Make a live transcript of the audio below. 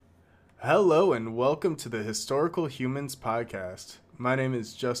Hello and welcome to the Historical Humans podcast. My name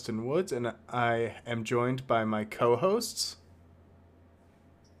is Justin Woods and I am joined by my co-hosts.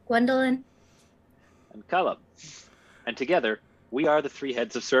 Gwendolyn. And Cullum. And together, we are the three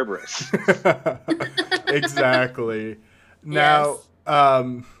heads of Cerberus. Exactly. Now,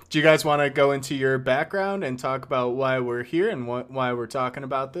 do you guys want to go into your background and talk about why we're here and why we're talking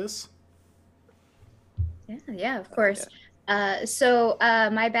about this? Yeah, of course.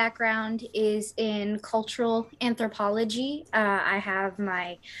 My background is in cultural anthropology. I have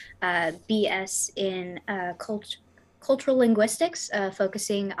my BS in cultural linguistics,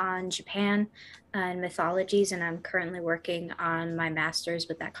 focusing on Japan and mythologies, and I'm currently working on my master's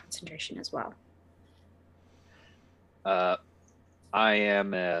with that concentration as well. I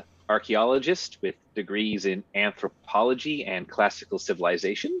am an archaeologist with degrees in anthropology and classical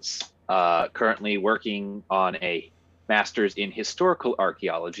civilizations. Currently working on a master's in historical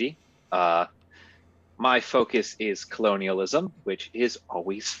archaeology. My focus is colonialism, which is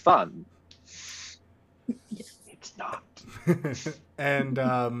always fun. It's not. And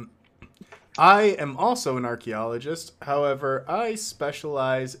I am also an archaeologist. However, I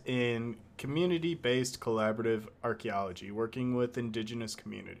specialize in community-based collaborative archaeology, working with indigenous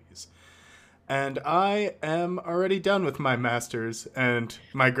communities. And I am already done with my master's and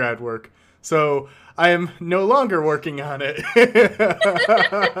my grad work. So I am no longer working on it.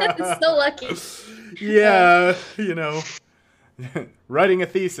 So lucky. Yeah, writing a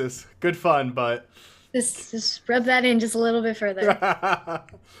thesis, good fun, but just rub that in just a little bit further.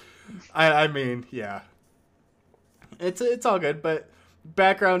 I mean, yeah, it's all good. But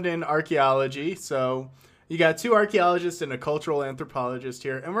background in archaeology, so you got two archaeologists and a cultural anthropologist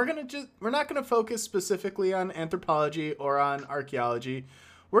here, and we're not gonna focus specifically on anthropology or on archaeology.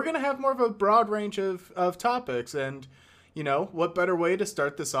 We're gonna have more of a broad range of topics, and what better way to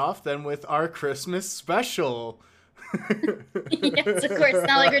start this off than with our Christmas special. Yes, of course.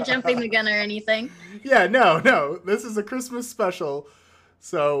 Not like we're jumping the gun or anything. Yeah, no. This is a Christmas special.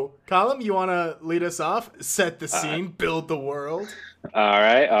 So, Colum, you want to lead us off? Set the scene, build the world. All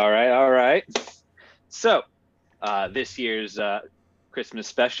right. So, this year's Christmas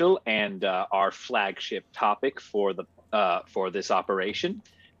special and our flagship topic for this operation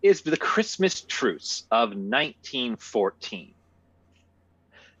is the Christmas Truce of 1914.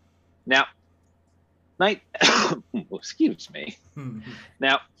 Now, excuse me.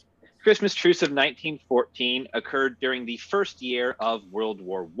 Now, Christmas Truce of 1914 occurred during the first year of World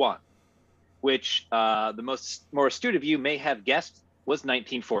War I, which the more astute of you may have guessed was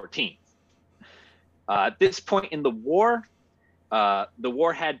 1914. At this point in the war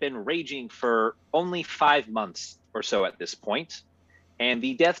had been raging for only 5 months or so at this point, and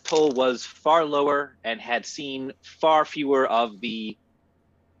the death toll was far lower and had seen far fewer of the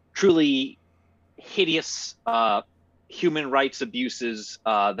truly hideous human rights abuses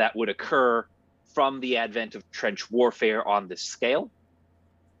that would occur from the advent of trench warfare on this scale.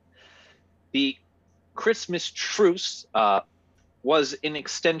 The Christmas Truce was an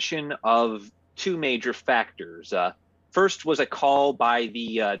extension of two major factors. First was a call by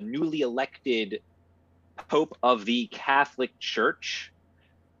the newly elected Pope of the Catholic Church.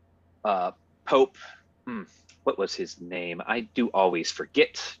 Pope, what was his name? I do always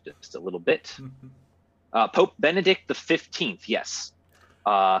forget just a little bit. Pope Benedict the 15th, yes.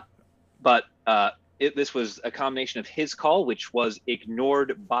 This was a combination of his call, which was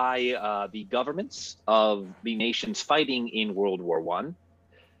ignored by the governments of the nations fighting in World War I,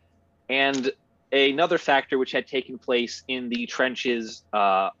 and another factor which had taken place in the trenches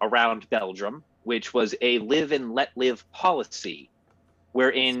around Belgium, which was a live and let live policy,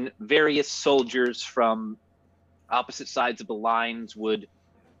 wherein various soldiers from opposite sides of the lines would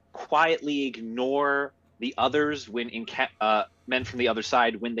quietly ignore the others when men from the other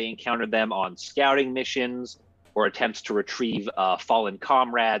side when they encountered them on scouting missions or attempts to retrieve fallen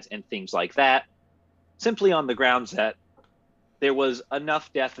comrades and things like that, simply on the grounds that there was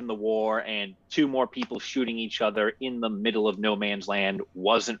enough death in the war and two more people shooting each other in the middle of no man's land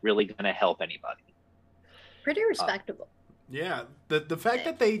wasn't really going to help anybody. Pretty respectable. Yeah, the fact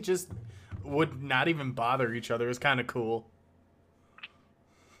that they just would not even bother each other is kind of cool.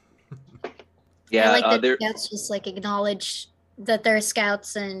 Yeah, I like that scouts just like acknowledge that they're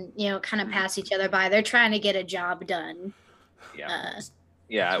scouts and kind of pass each other by. They're trying to get a job done. It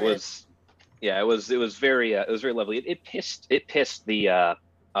was very lovely. It pissed the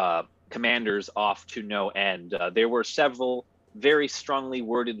commanders off to no end. There were several very strongly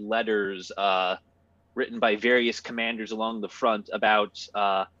worded letters written by various commanders along the front about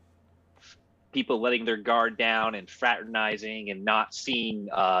people letting their guard down and fraternizing and not seeing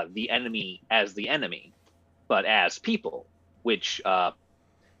the enemy as the enemy, but as people, which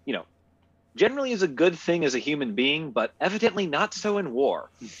you know generally is a good thing as a human being, but evidently not so in war.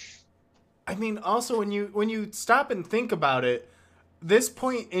 I mean, also when you stop and think about it, this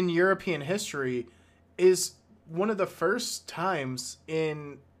point in European history is one of the first times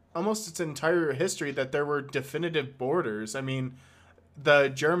in almost its entire history that there were definitive borders. I mean, the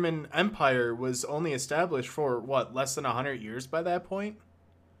German Empire was only established for what, less than 100 years by that point?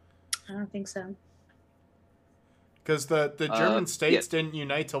 I don't think so. Because the German states Yeah. didn't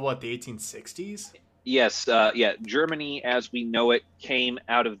unite till what, the 1860s? Yes, yeah. Germany, as we know it, came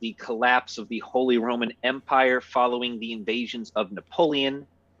out of the collapse of the Holy Roman Empire following the invasions of Napoleon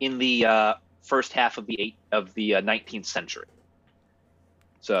in the first half of the 19th century.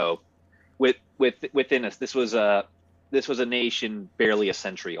 So, within us, this was a nation barely a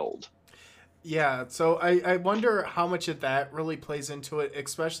century old. Yeah, so I wonder how much of that really plays into it,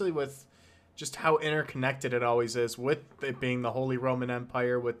 especially with just how interconnected it always is, with it being the Holy Roman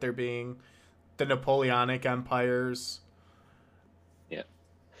Empire, with there being the Napoleonic empires. Yeah.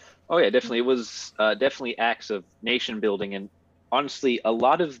 Oh yeah, definitely. It was definitely acts of nation building, and honestly, a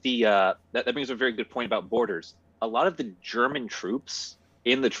lot of the that brings up a very good point about borders. A lot of the German troops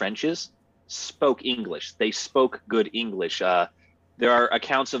in the trenches spoke English. They spoke good English. There are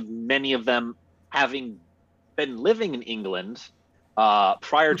accounts of many of them having been living in England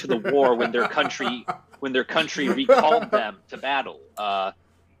prior to the war when their country recalled them to battle.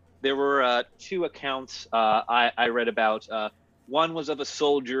 There were two accounts I read about. One was of a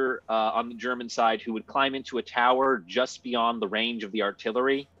soldier on the German side who would climb into a tower just beyond the range of the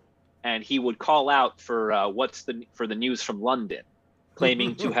artillery, and he would call out for for the news from London,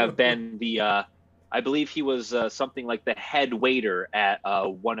 claiming to have been the I believe he was something like the head waiter at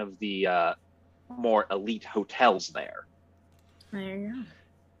one of the more elite hotels there. There you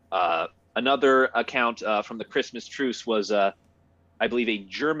go. Another account from the Christmas truce was I believe a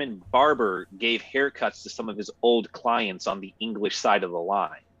German barber gave haircuts to some of his old clients on the English side of the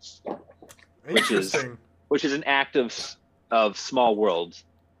lines, Interesting. which is an act of small world.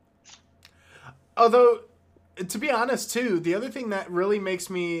 Although, to be honest, too, the other thing that really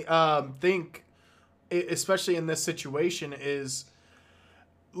makes me think, especially in this situation, is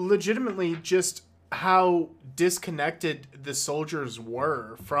legitimately just how disconnected the soldiers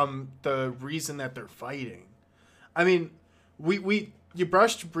were from the reason that they're fighting. I mean, you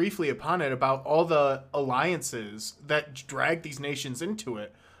brushed briefly upon it about all the alliances that drag these nations into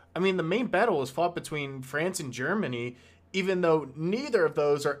it. I mean, the main battle was fought between France and Germany, even though neither of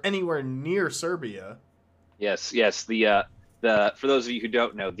those are anywhere near Serbia. Yes, yes. The for those of you who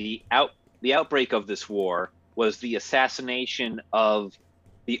don't know, the outbreak of this war was the assassination of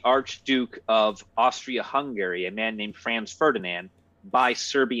the Archduke of Austria-Hungary, a man named Franz Ferdinand, by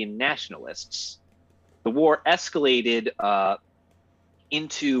Serbian nationalists. The war escalated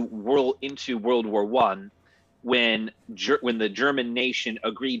into World War One when the German nation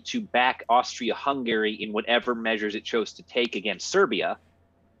agreed to back Austria-Hungary in whatever measures it chose to take against Serbia,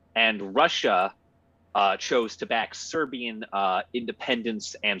 and Russia chose to back Serbian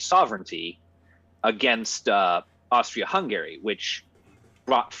independence and sovereignty against Austria-Hungary, which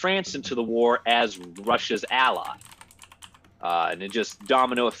brought France into the war as Russia's ally. And it just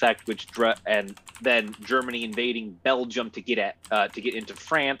domino effect, and then Germany invading Belgium to get into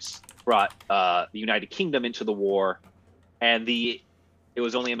France brought the United Kingdom into the war, and it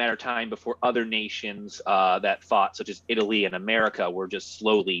was only a matter of time before other nations that fought, such as Italy and America, were just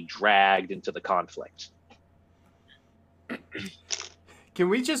slowly dragged into the conflict. Can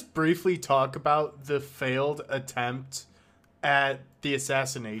we just briefly talk about the failed attempt at the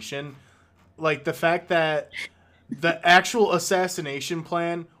assassination? Like the fact that the actual assassination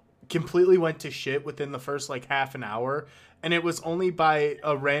plan completely went to shit within the first like half an hour, and it was only by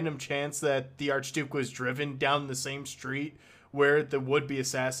a random chance that the Archduke was driven down the same street where the would-be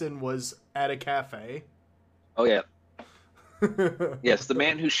assassin was at a cafe. Oh yeah. Yes, the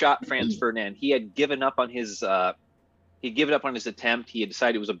man who shot Franz Ferdinand, he had given up on his attempt. He had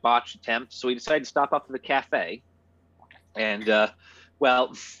decided it was a botched attempt, so he decided to stop up to the cafe. And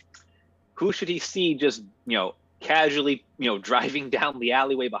well, who should he see just casually driving down the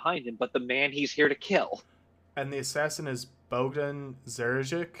alleyway behind him but the man he's here to kill? And the assassin is Bogdan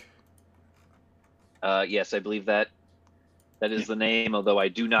Zerajic. Yes, I believe that is the name, although I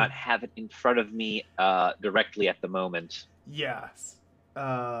do not have it in front of me directly at the moment. Yes.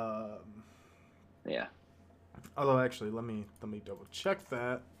 Yeah. Although actually, let me double check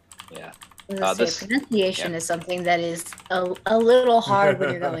that. Yeah. Pronunciation is something that is a little hard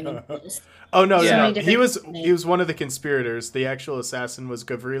when you're going into this. Oh no, Yeah. no, he was one of the conspirators. The actual assassin was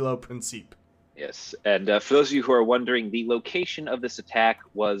Gavrilo Princip. Yes, and for those of you who are wondering, the location of this attack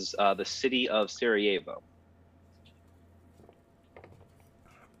was the city of Sarajevo.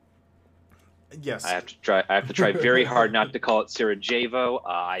 Yes. I have to try very hard not to call it Sarajevo.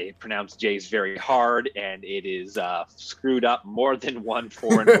 I pronounce J's very hard, and it is screwed up more than one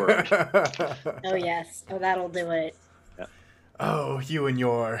foreign word. Oh yes. Oh, that'll do it. Yeah. Oh, you and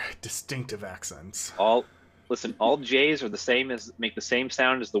your distinctive accents. All J's are the same make the same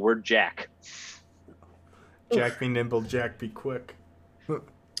sound as the word Jack. Jack be nimble, Jack be quick.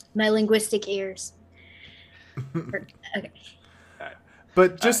 My linguistic ears. Okay.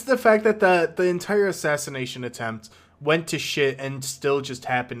 But just the fact that the entire assassination attempt went to shit and still just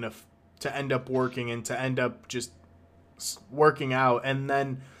happened to end up working and to end up just working out. And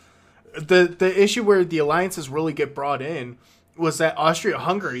then the issue where the alliances really get brought in was that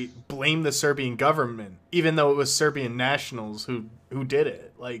Austria-Hungary blamed the Serbian government, even though it was Serbian nationals who did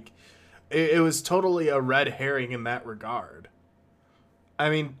it. Like, it was totally a red herring in that regard. I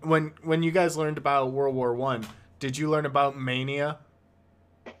mean, when you guys learned about World War I, did you learn about mania?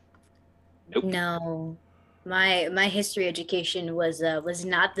 Nope. No, my history education was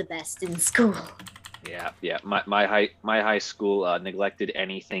not the best in school. Yeah. My high school neglected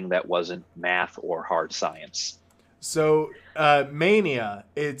anything that wasn't math or hard science. So, mania,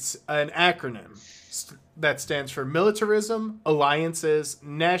 it's an acronym that stands for militarism, alliances,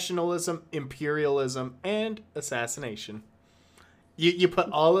 nationalism, imperialism, and assassination. You put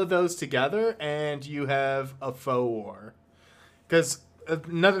all of those together and you have a faux war. Because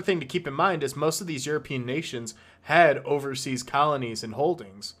another thing to keep in mind is most of these European nations had overseas colonies and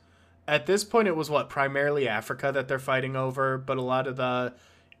holdings. At this point, it was primarily Africa that they're fighting over, but a lot of the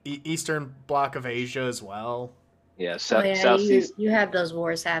eastern bloc of Asia as well. Yeah, you have those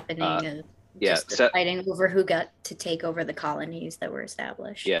wars happening. Fighting over who got to take over the colonies that were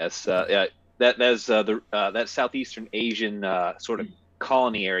established. Yes, that's that southeastern Asian sort of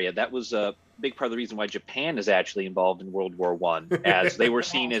colony area. That was a big part of the reason why Japan is actually involved in World War I, as they were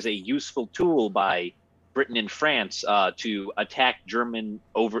seen as a useful tool by Britain and France to attack German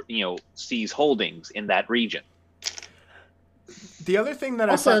seas holdings in that region. The other thing that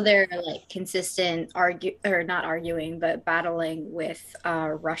they're like consistent not arguing, but battling with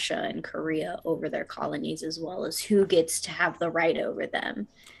Russia and Korea over their colonies, as well as who gets to have the right over them.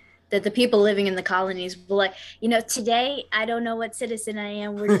 That the people living in the colonies will like, today I don't know what citizen I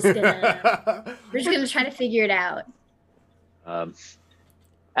am. We're just gonna try to figure it out.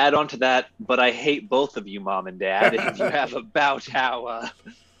 Add on to that, but I hate both of you, Mom and Dad. If you have about how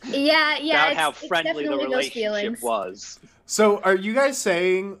about how friendly the relationship was. So are you guys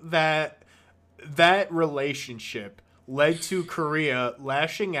saying that relationship led to Korea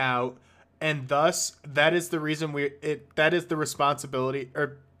lashing out, and thus that is the reason that is the responsibility,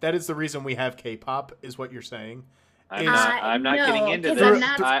 or that is the reason we have K-pop, is what you're saying? I'm not getting into this. I'm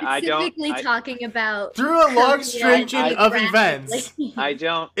not specifically talking about through a long string of events. I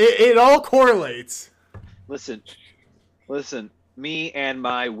don't. It all correlates. Listen. Me and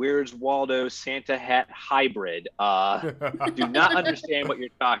my Where's Waldo Santa hat hybrid do not understand what you're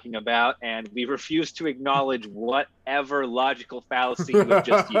talking about, and we refuse to acknowledge whatever logical fallacy you have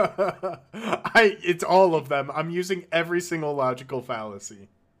just used. It's all of them. I'm using every single logical fallacy.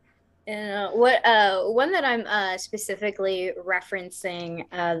 One that I'm specifically referencing,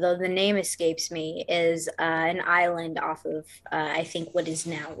 though the name escapes me, is an island off of I think what is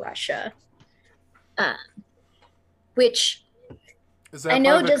now Russia, which I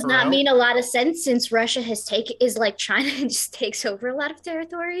know does not mean a lot of sense, since Russia is like China and just takes over a lot of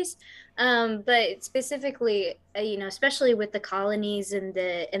territories. But specifically, especially with the colonies and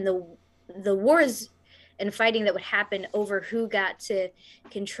the wars and fighting that would happen over who got to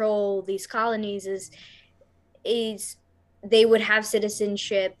control these colonies, is they would have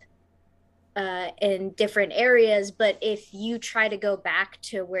citizenship in different areas, but if you try to go back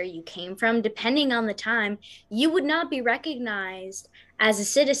to where you came from, depending on the time, you would not be recognized as a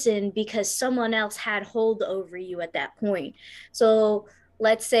citizen because someone else had hold over you at that point. So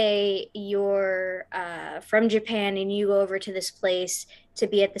let's say you're from Japan and you go over to this place to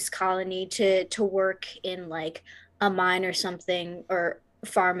be at this colony to work in like a mine or something, or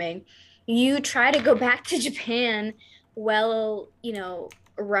farming. You try to go back to Japan,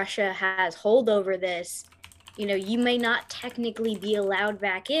 Russia has hold over this, you may not technically be allowed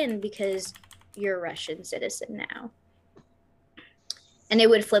back in because you're a Russian citizen now. And it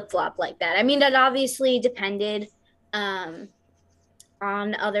would flip-flop like that. I mean, that obviously depended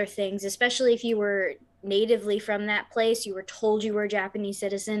on other things, especially if you were natively from that place, you were told you were a Japanese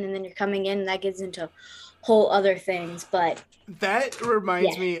citizen, and then you're coming in, and that gets into whole other things. But That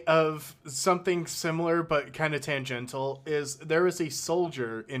reminds yeah. me of something similar but kind of tangential. Is there was a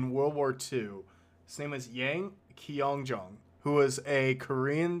soldier in World War II. His name is Yang Kyongjong, who was a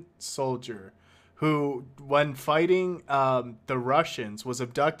Korean soldier who, when fighting the Russians, was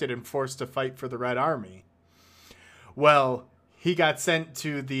abducted and forced to fight for the Red Army. Well, he got sent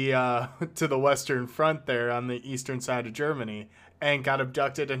to the to the Western Front there on the eastern side of Germany and got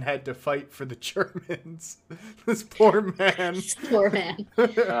abducted and had to fight for the Germans. This poor man. Poor man.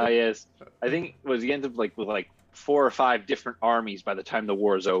 Yes, I think it was he ended up like with like 4 or 5 different armies by the time the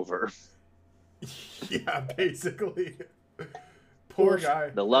war is over. Yeah, basically. Poor guy.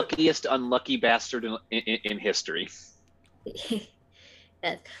 The luckiest unlucky bastard in history.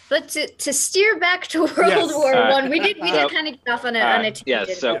 Yes. But to steer back to World War One, we did kind of get off on a tangent.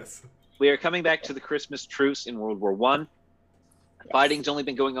 Yes, so we are coming back to the Christmas truce in World War One. Fighting's only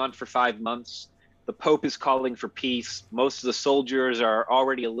been going on for 5 months. The Pope is calling for peace. Most of the soldiers are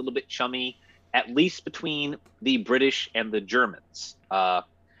already a little bit chummy, at least between the British and the Germans.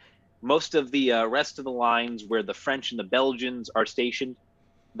 Most of the rest of the lines where the French and the Belgians are stationed,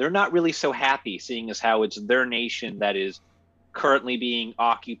 they're not really so happy, seeing as how it's their nation that is currently being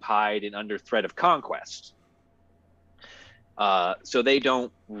occupied and under threat of conquest. So they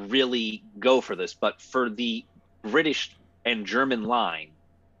don't really go for this. But for the British and German line,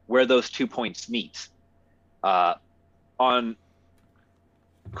 where those 2 points meet, on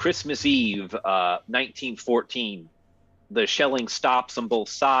Christmas Eve, 1914, the shelling stops on both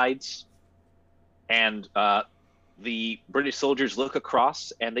sides, and the British soldiers look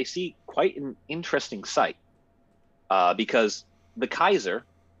across and they see quite an interesting sight, because the Kaiser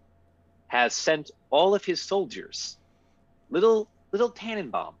has sent all of his soldiers little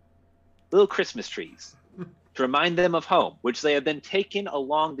Tannenbaum, little Christmas trees, to remind them of home, which they have been taken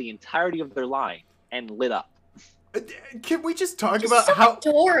along the entirety of their line and lit up. Can we just talk about how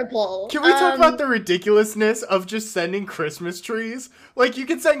adorable? Can we talk about the ridiculousness of just sending Christmas trees? Like, you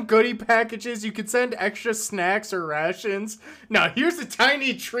can send goodie packages, you can send extra snacks or rations. Now, here's a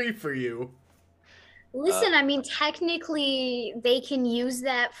tiny tree for you. Listen, I mean, technically, they can use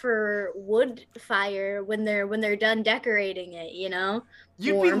that for wood fire when they're done decorating it. You know,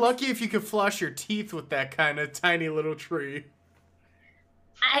 you'd be lucky if you could flush your teeth with that kind of tiny little tree.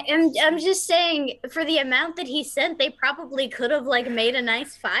 I'm just saying, for the amount that he sent, they probably could have like made a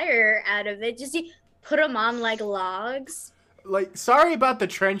nice fire out of it. Just put them on like logs. Like, sorry about the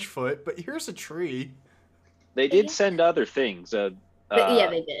trench foot, but here's a tree. They did send other things. Yeah,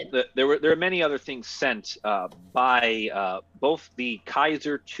 they did. There were many other things sent by both the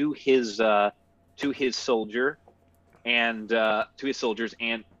Kaiser to his soldier and to his soldiers,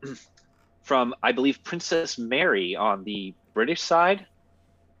 and from, I believe, Princess Mary on the British side.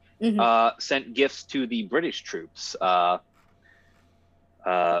 Mm-hmm. Sent gifts to the British troops. I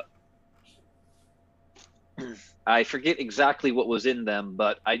forget exactly what was in them,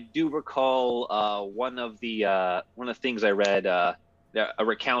 but I do recall one of the things I read, a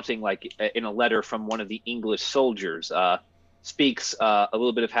recounting, like in a letter from one of the English soldiers, speaks a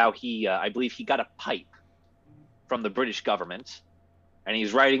little bit of how he, I believe, he got a pipe from the British government, and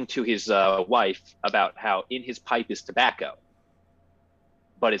he's writing to his wife about how in his pipe is tobacco.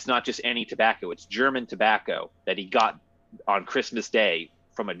 But it's not just any tobacco, it's German tobacco that he got on Christmas Day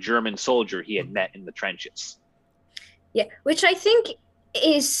from a German soldier he had met in the trenches. Yeah, which I think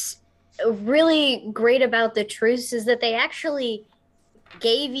is really great about the truce, is that they actually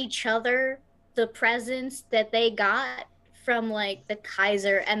gave each other the presents that they got from like the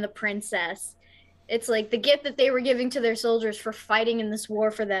Kaiser and the princess. It's like the gift that they were giving to their soldiers for fighting in this war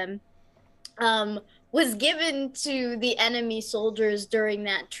for them. Was given to the enemy soldiers during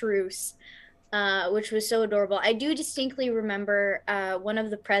that truce, which was so adorable. I do distinctly remember one of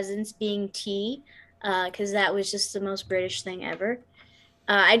the presents being tea, because that was just the most British thing ever.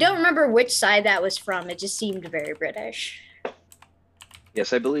 I don't remember which side that was from. It just seemed very British.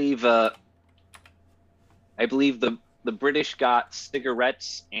 Yes, I believe the British got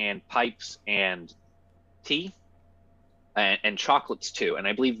cigarettes and pipes and tea and chocolates too, and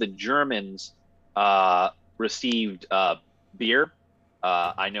I believe the Germans received beer.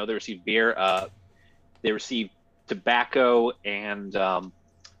 I know they received beer. They received tobacco, and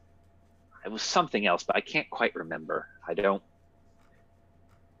it was something else, but I can't quite remember. I don't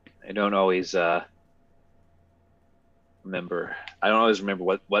always remember. I don't always remember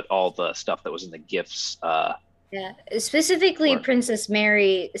what all the stuff that was in the gifts. Yeah, specifically, Princess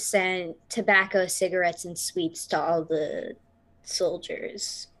Mary sent tobacco, cigarettes, and sweets to all the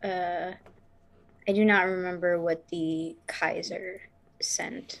soldiers. I do not remember what the Kaiser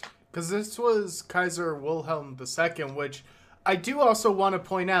sent. Because this was Kaiser Wilhelm II, which I do also want to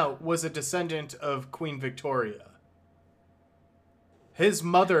point out was a descendant of Queen Victoria. His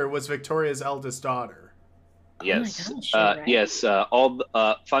mother was Victoria's eldest daughter. Yes. Oh my gosh, you're right.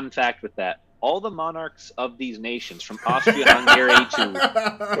 Yes. Fun fact with that: all the monarchs of these nations, from Austria-Hungary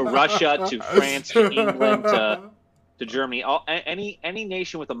to Russia to France to England to Germany, any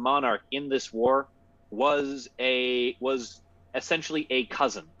nation with a monarch in this war was essentially a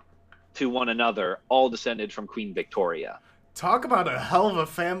cousin to one another, all descended from Queen Victoria. Talk about a hell of a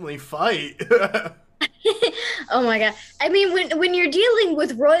family fight. Oh my god. I mean, when you're dealing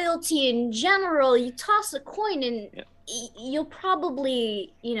with royalty in general, you toss a coin and you'll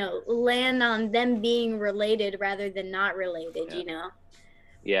probably, land on them being related rather than not related,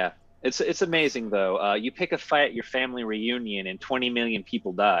 Yeah. It's amazing though. You pick a fight at your family reunion and 20 million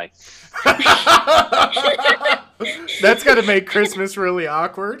people die. That's got to make Christmas really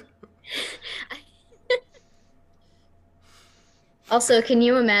awkward. Also, can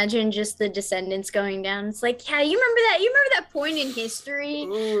you imagine just the descendants going down? It's like, yeah, you remember that? You remember that point in history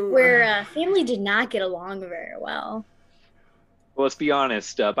where family did not get along very well? Well, let's be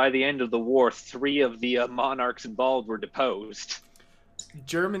honest. By the end of the war, 3 of the monarchs involved were deposed.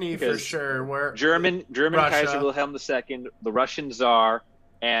 Germany for sure. Where German Russia. Kaiser Wilhelm II, the Russian Tsar,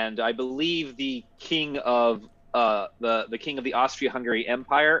 and I believe the king of the king of the Austria-Hungary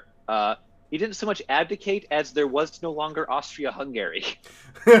Empire. He didn't so much abdicate as there was no longer Austria-Hungary.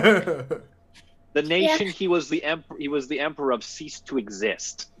 The nation he was the emperor of ceased to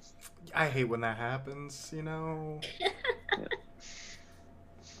exist. I hate when that happens, Yeah.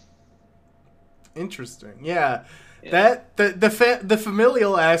 Interesting. Yeah. That the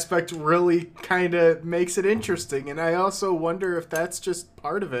familial aspect really kind of makes it interesting, and I also wonder if that's just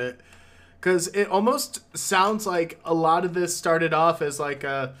part of it, because it almost sounds like a lot of this started off as like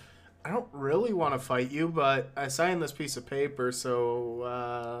I don't really want to fight you, but I signed this piece of paper,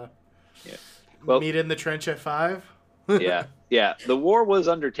 so meet in the trench at 5. Yeah. The war was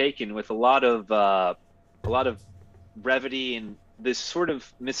undertaken with a lot of brevity and this sort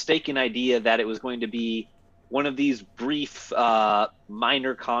of mistaken idea that it was going to be one of these brief,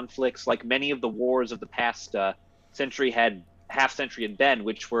 minor conflicts, like many of the wars of the past half century had been,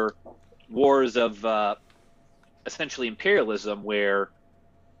 which were wars of essentially imperialism, where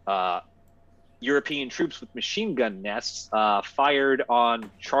European troops with machine gun nests fired on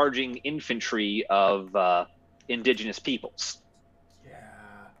charging infantry of indigenous peoples.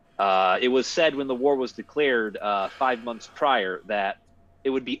 It was said when the war was declared 5 months prior that it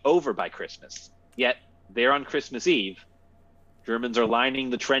would be over by Christmas. Yet, there on Christmas Eve, Germans are lining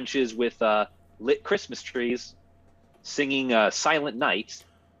the trenches with lit Christmas trees, singing Silent Night,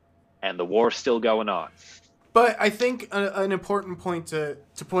 and the war's still going on. But I think an important point to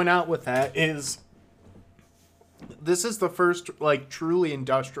point out with that is this is the first, truly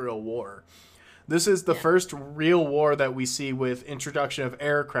industrial war. This is the first real war that we see with introduction of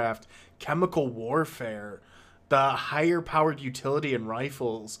aircraft, chemical warfare, the higher powered utility in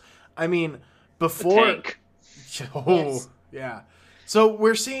rifles. I mean, before... The tank. Oh, yeah. So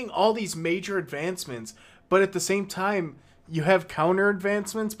we're seeing all these major advancements, but at the same time, you have counter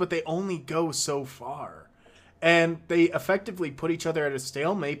advancements, but they only go so far. And they effectively put each other at a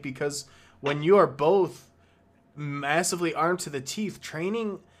stalemate, because when you are both massively armed to the teeth,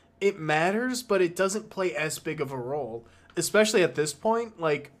 training, it matters, but it doesn't play as big of a role. Especially at this point,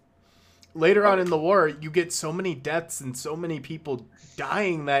 later on in the war, you get so many deaths and so many people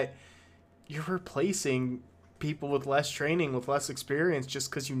dying that you're replacing people with less training, with less experience, just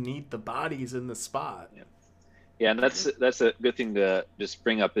because you need the bodies in the spot. Yeah, and that's a good thing to just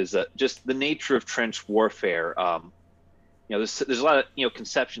bring up, is just the nature of trench warfare. There's a lot of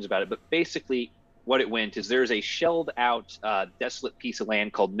conceptions about it, but basically what it went is there's a shelled out, desolate piece of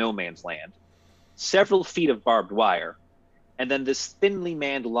land called no man's land, several feet of barbed wire, and then this thinly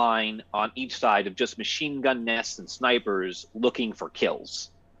manned line on each side of just machine gun nests and snipers looking for kills.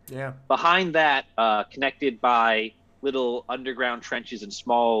 Yeah. Behind that, connected by little underground trenches and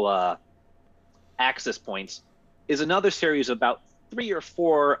small access points, is another series of about 3 or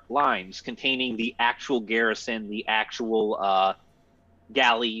 4 lines containing the actual garrison, the actual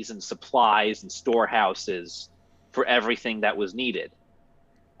galleys and supplies and storehouses for everything that was needed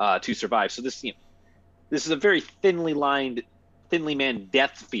to survive. So this is a very thinly manned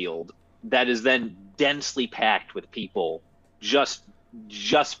death field that is then densely packed with people just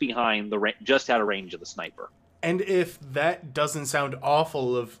behind just out of range of the sniper. And if that doesn't sound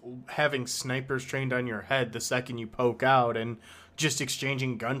awful of having snipers trained on your head the second you poke out and just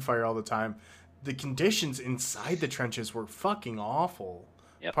exchanging gunfire all the time, the conditions inside the trenches were fucking awful.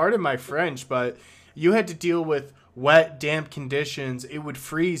 Yep. Pardon my French, but you had to deal with wet, damp conditions. It would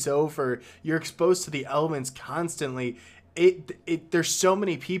freeze over. You're exposed to the elements constantly. There's so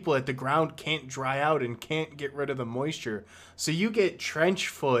many people that the ground can't dry out and can't get rid of the moisture. So you get trench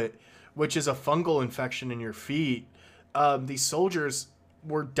foot, which is a fungal infection in your feet. These soldiers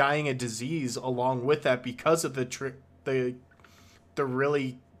were dying of disease along with that because of the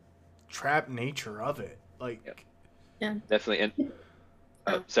really trapped nature of it. Like, Yeah, definitely.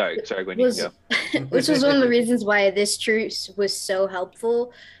 And sorry, Gwen, you can go. Which was one of the reasons why this truce was so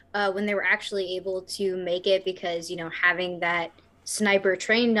helpful when they were actually able to make it, because, you know, having that sniper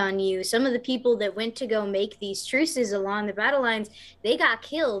trained on you, some of the people that went to go make these truces along the battle lines, they got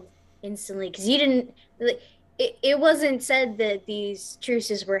killed instantly because you didn't. It wasn't said that these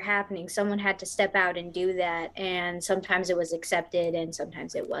truces were happening. Someone had to step out and do that, and sometimes it was accepted and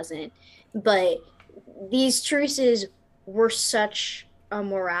sometimes it wasn't. But these truces were such a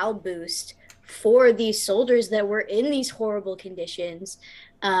morale boost for these soldiers that were in these horrible conditions,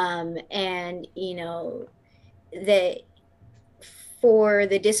 and you know, that for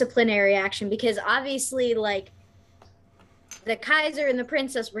the disciplinary action, because obviously, like, the Kaiser and the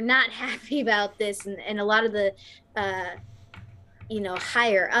princess were not happy about this, and a lot of the you know,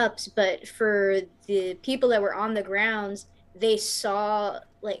 higher ups, but for the people that were on the grounds, they saw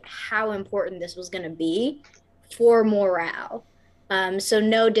like how important this was going to be for morale. So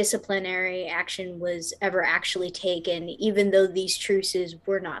no disciplinary action was ever actually taken, even though these truces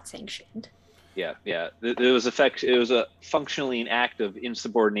were not sanctioned. Yeah. It was a functionally an act of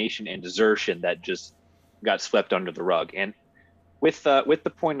insubordination and desertion that just got swept under the rug. And with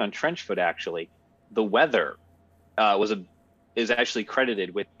the point on trenchfoot, actually, the weather is actually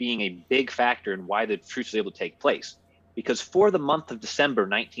credited with being a big factor in why the truce was able to take place. Because for the month of December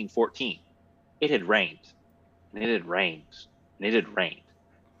 1914, it had rained, and it had rained, and it had rained.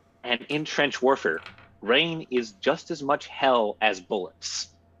 And in trench warfare, rain is just as much hell as bullets.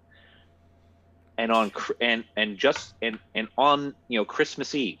 And on you know,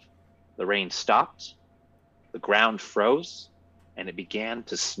 Christmas Eve, the rain stopped, the ground froze, and it began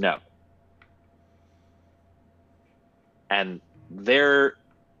to snow. And there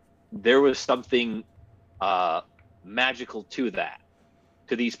was something magical to that,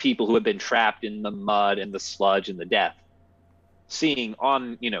 to these people who had been trapped in the mud and the sludge and the death, seeing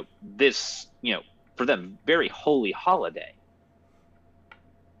on, you know, this, you know, for them, very holy holiday.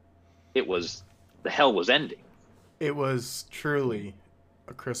 The hell was ending. it was truly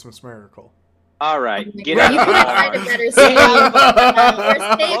a Christmas miracle. All right, get You out could have find a the better scene or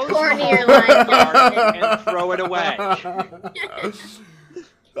stay cornier line. and throw it away.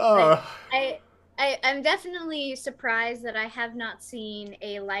 I'm definitely surprised that I have not seen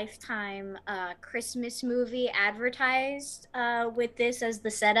a Lifetime Christmas movie advertised with this as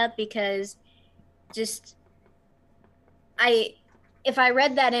the setup, because just if I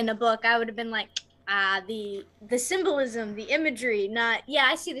read that in a book, I would have been like, the symbolism, the imagery, not, yeah,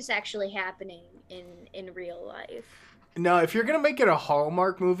 I see this actually happening in real life. No, if you're gonna make it a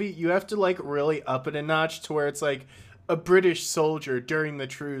Hallmark movie, you have to like really up it a notch to where it's like a British soldier during the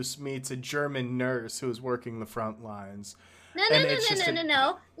truce meets a German nurse who's working the front lines. No.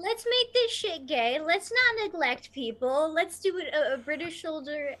 Let's make this shit gay. Let's not neglect people. Let's do it a British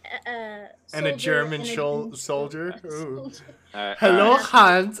soldier, And a German soldier. soldier. Hello,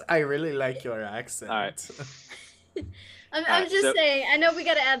 Hans. I really like your accent. All right. I'm just saying. I know we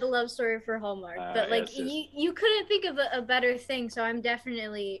got to add the love story for Hallmark, but like, yes. you couldn't think of a better thing. So I'm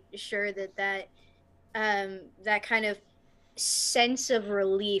definitely sure that kind of sense of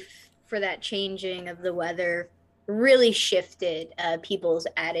relief for that changing of the weather really shifted people's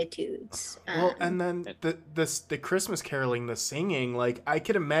attitudes. Well, and then the Christmas caroling, the singing, like, I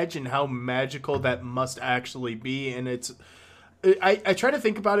could imagine how magical that must actually be. And I try to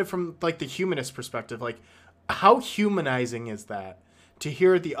think about it from like the humanist perspective, like, how humanizing is that to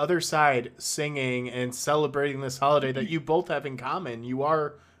hear the other side singing and celebrating this holiday that you both have in common? You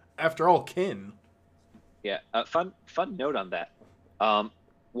are, after all, kin. Yeah, fun note on that.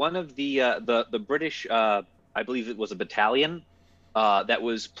 One of the British, I believe it was a battalion, that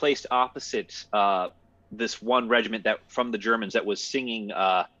was placed opposite this one regiment that from the Germans that was singing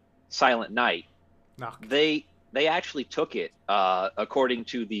Silent Night. No. They actually took it, according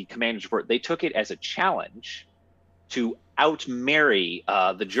to the commander's report, they took it as a challenge to out-marry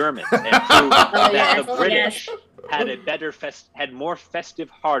the Germans and prove that the British had more festive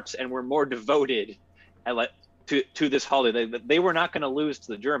hearts and were more devoted, and to this holiday. They were not going to lose to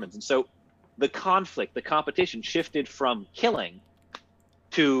the Germans, and so the conflict, the competition, shifted from killing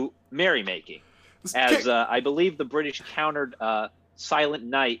to merrymaking. As I believe the British countered Silent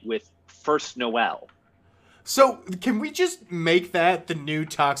Night with First Noel. So, can we just make that the new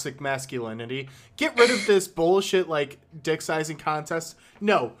toxic masculinity? Get rid of this bullshit, like, dick sizing contest.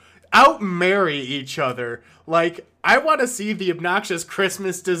 No. Out-marry each other. Like, I want to see the obnoxious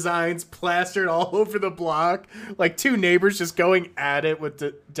Christmas designs plastered all over the block. Like, two neighbors just going at it with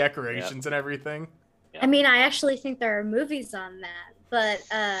the decorations and everything. I mean, I actually think there are movies on that. But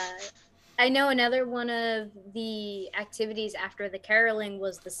I know another one of the activities after the caroling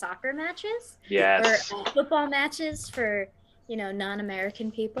was the soccer matches. Yes. Or football matches for,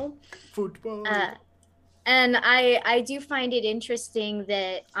 non-American people. Football. And I do find it interesting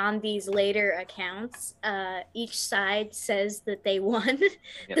that on these later accounts, each side says that they won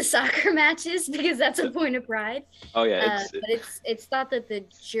the soccer matches because that's a point of pride. Oh, yeah. But it's thought that the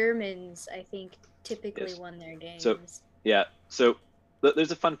Germans, I think, typically won their games. So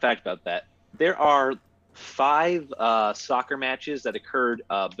there's a fun fact about that. There are 5 soccer matches that occurred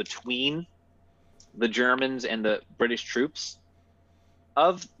between the Germans and the British troops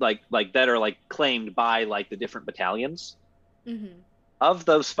of like that are like claimed by like the different battalions. Mm-hmm. Of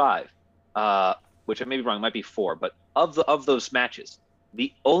those 5, which I may be wrong, it might be 4, but of those matches,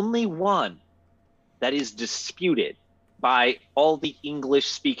 the only one that is disputed by all the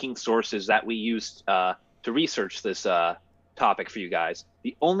English-speaking sources that we used to research this topic for you guys,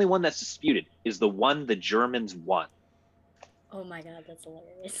 the only one that's disputed is the one the Germans won. Oh my God, that's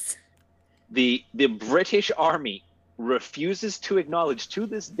hilarious. The British Army refuses to acknowledge to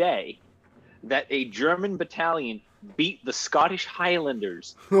this day that a German battalion beat the Scottish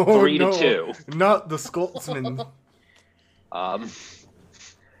Highlanders 3-2. Not the Scotsmen.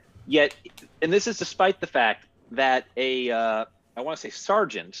 Yet, and this is despite the fact that I want to say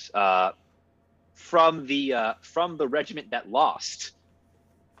sergeant from the regiment that lost,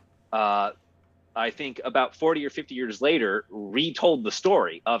 I think about 40 or 50 years later, retold the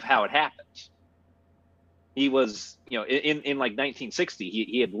story of how it happened. He was, in like 1960,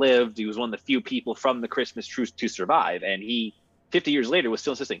 he had lived. He was one of the few people from the Christmas truce to survive, and he, 50 years later, was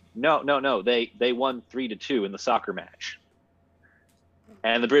still insisting, no, they won 3-2 in the soccer match,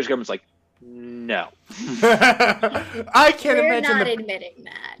 and the British government's like, no. I can't imagine admitting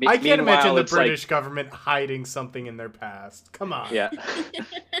that. I can't imagine the British government hiding something in their past. Come on. Yeah.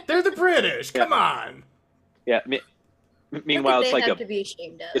 They're the British. Come on. Yeah. Meanwhile, it's like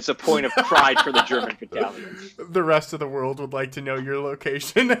it's a point of pride for the German battalions. The rest of the world would like to know your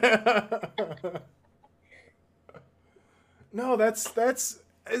location. No, that's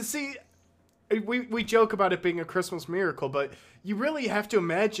see, we joke about it being a Christmas miracle, but you really have to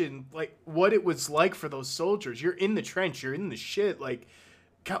imagine like what it was like for those soldiers. You're in the trench, you're in the shit. Like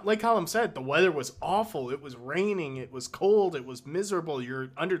Colum said, the weather was awful. It was raining, it was cold, it was miserable. You're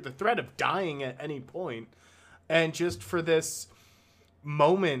under the threat of dying at any point. And just for this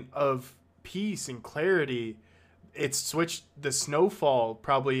moment of peace and clarity, it switched. The snowfall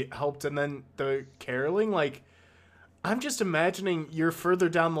probably helped, and then the caroling. Like, I'm just imagining you're further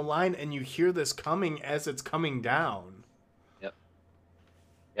down the line and you hear this coming as it's coming down. Yep.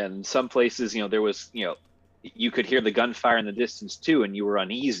 And some places, there was, you could hear the gunfire in the distance too, and you were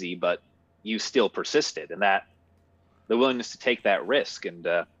uneasy, but you still persisted, and that the willingness to take that risk. And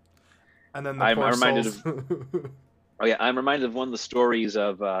then I'm reminded of I'm reminded of one of the stories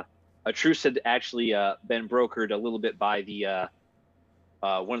of a truce had actually been brokered a little bit by the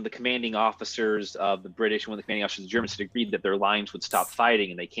one of the commanding officers of the British, one of the commanding officers of the Germans had agreed that their lines would stop fighting,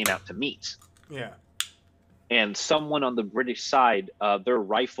 and they came out to meet. Yeah. And someone on the British side, their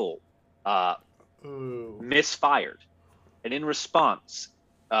rifle misfired, and in response,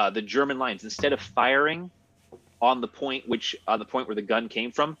 the German lines, instead of firing on the point where the gun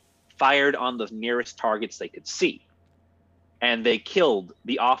came from, fired on the nearest targets they could see, and they killed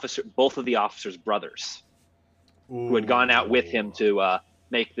both of the officers' brothers, who had gone out with him to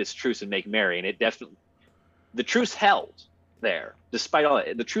make this truce and make merry. And the truce held there, despite all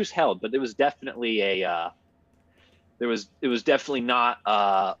that. The truce held, but it was definitely it was definitely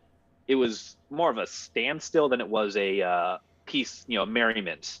not. It was more of a standstill than it was a peace,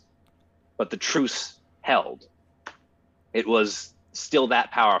 merriment. But the truce held. It was still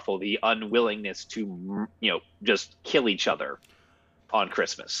that powerful, the unwillingness to just kill each other on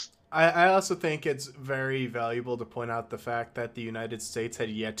Christmas. I also think it's very valuable to point out the fact that the United States had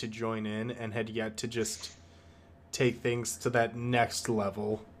yet to join in and had yet to just take things to that next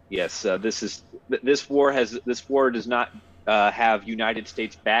level. Yes, this war does not have United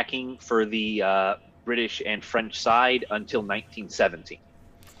States backing for the British and French side until 1917.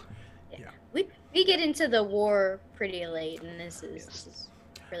 Yeah. We get into the war pretty late, and this is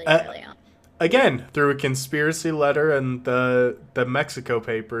really early on. Again, through a conspiracy letter and the Mexico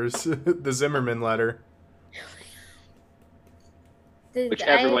Papers, the Zimmerman letter. Which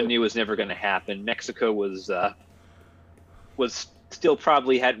everyone knew was never going to happen. Mexico was still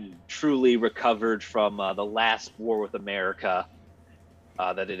probably hadn't truly recovered from the last war with America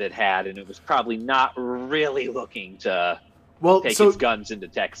that it had, and it was probably not really looking to take its guns into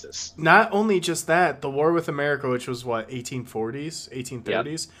Texas. Not only just that, the war with America, which was what, 1840s,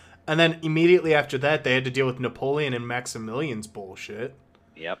 1830s, yep. And then immediately after that, they had to deal with Napoleon and Maximilian's bullshit.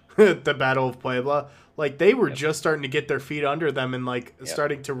 Yep. The Battle of Puebla. Like, they were just starting to get their feet under them and, like,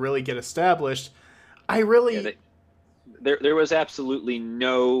 starting to really get established. There was absolutely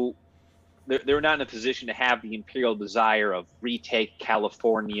no... They were not in a position to have the imperial desire of retake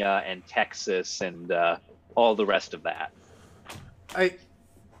California and Texas and all the rest of that.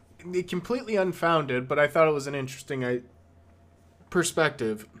 Completely unfounded, but I thought it was an interesting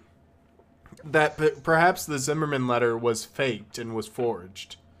perspective that perhaps the Zimmerman letter was faked and was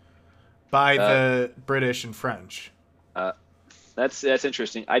forged by the British and French. That's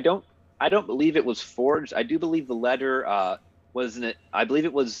interesting. I don't believe it was forged. I do believe the letter I believe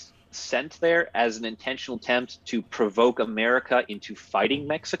it was sent there as an intentional attempt to provoke America into fighting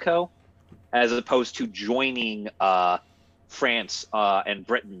Mexico, as opposed to joining France and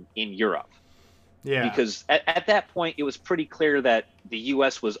Britain in Europe. Yeah. Because at that point, it was pretty clear that the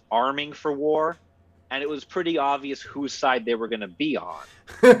U.S. was arming for war, and it was pretty obvious whose side they were going to be on.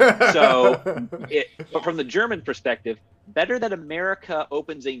 But from the German perspective, better that America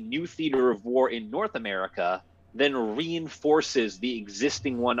opens a new theater of war in North America than reinforces the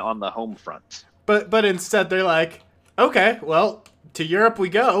existing one on the home front. But instead, they're like, okay, well, to Europe we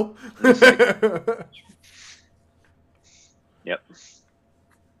go. Yep.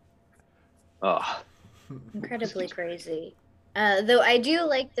 Oh. Incredibly crazy. Though I do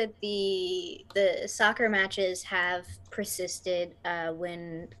like that the soccer matches have persisted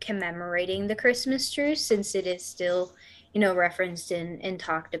when commemorating the Christmas truce, since it is still, referenced and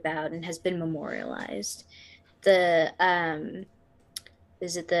talked about and has been memorialized. The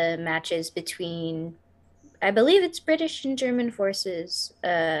matches between, I believe it's British and German forces.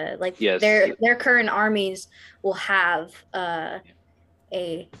 Yes. Their current armies will have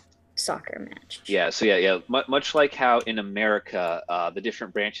a soccer match. Yeah. So much like how in America, the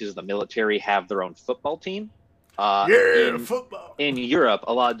different branches of the military have their own football team. Football. In Europe,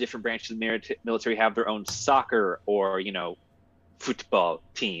 a lot of different branches of the military have their own soccer or football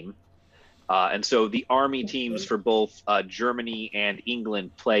team. And so the army teams for both Germany and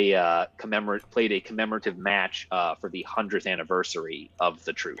England played a commemorative match for the 100th anniversary of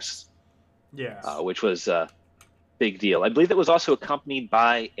the truce. Yeah. Which was a big deal. I believe that was also accompanied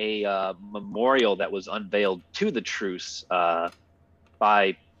by a memorial that was unveiled to the truce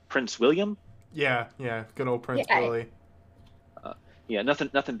by Prince William. Yeah. Good old Prince Willie.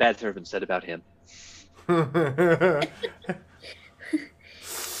 Nothing bad to have been said about him.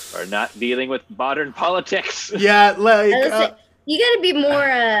 Or not dealing with modern politics. Yeah, like you got to be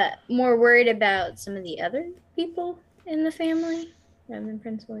more worried about some of the other people in the family rather than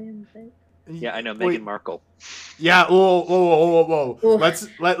Prince William. But... Yeah, I know Meghan Markle. Yeah, whoa. Let's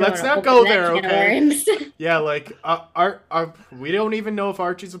not go there, okay? Yeah, like we don't even know if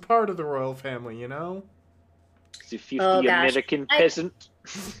Archie's a part of the royal family, If he's the American peasant.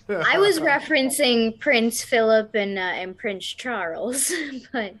 I was referencing Prince Philip and Prince Charles,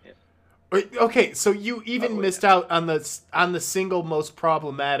 but okay, so you even missed out on the single most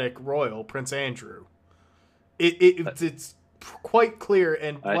problematic royal, Prince Andrew. It's quite clear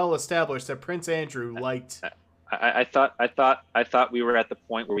and well established that Prince Andrew liked. I thought we were at the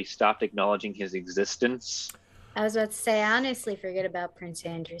point where we stopped acknowledging his existence. I was about to say, I honestly forget about Prince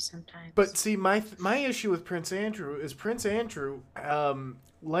Andrew sometimes. But see, my issue with Prince Andrew is Prince Andrew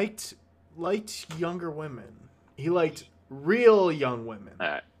liked younger women. He liked real young women.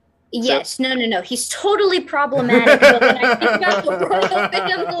 Yes, no. He's totally problematic. But when I think about the royal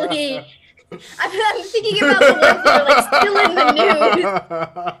family, I'm thinking about the ones that are like still in the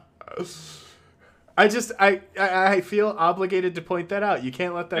news. I feel obligated to point that out. You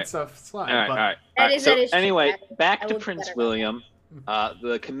can't let that stuff slide. All right. That is anyway, back to Prince William,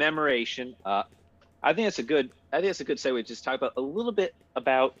 the commemoration. I think it's a good segue to just talk about a little bit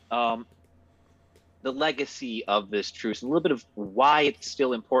about the legacy of this truce, a little bit of why it's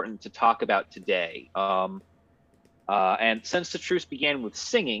still important to talk about today. And since the truce began with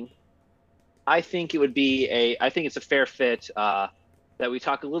singing, I think it's a fair fit that we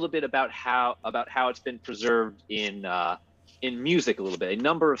talk a little bit about how it's been preserved in music a little bit. A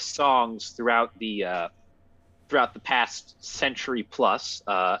number of songs throughout the past century plus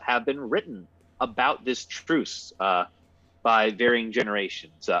have been written about this truce by varying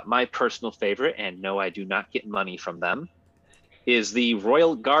generations. My personal favorite, and no, I do not get money from them, is the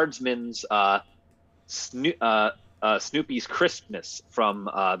Royal Guardsman's Snoopy's Christmas from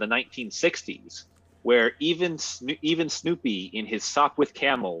the 1960s, where even Snoopy in his sock with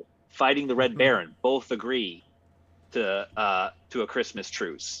camel fighting the Red Baron both agree to a Christmas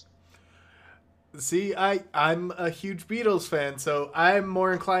truce. See, I'm a huge Beatles fan, so I'm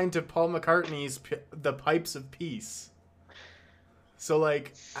more inclined to Paul McCartney's The Pipes of Peace. So,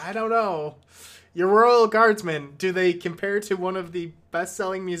 like, I don't know. Your Royal Guardsmen, do they compare to one of the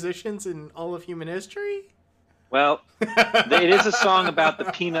best-selling musicians in all of human history? Well, it is a song about the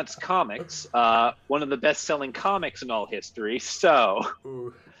Peanuts comics, one of the best-selling comics in all history, so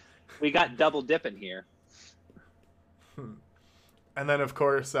Ooh. We got double dipping here. And then, of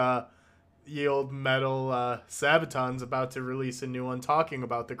course, ye old metal Sabaton's about to release a new one talking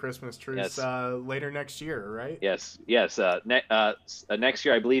about the Christmas truce later next year, right? Yes. Next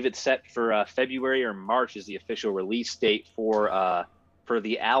year, I believe it's set for February or March is the official release date for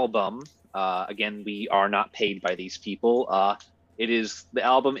the album. Again, we are not paid by these people. The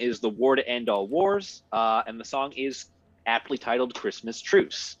album is The War to End All Wars, and the song is aptly titled Christmas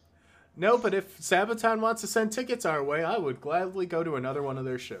Truce. No, but if Sabaton wants to send tickets our way, I would gladly go to another one of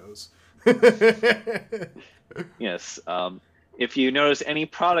their shows. Yes. If you notice any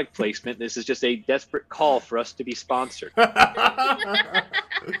product placement, this is just a desperate call for us to be sponsored. I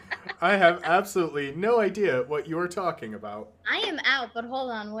have absolutely no idea what you're talking about. I am out, but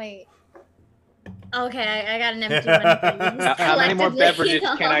hold on, wait. Okay, I got an empty one. How many more beverages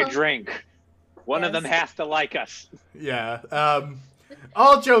can I drink? One of them Yes. has to like us. Yeah.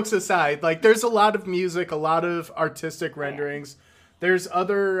 All jokes aside, like, there's a lot of music, a lot of artistic renderings. There's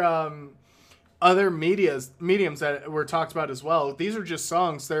other mediums that were talked about as well. These are just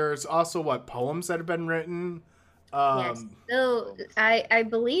songs. There's also poems that have been written. Yes. So I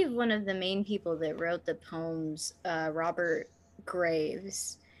believe one of the main people that wrote the poems, Robert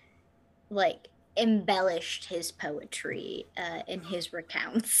Graves, like, embellished his poetry in his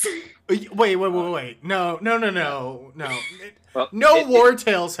recounts. Wait. No. Well, No war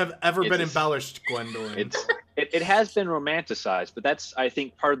tales have ever been embellished, Gwendolyn. It has been romanticized, but that's, I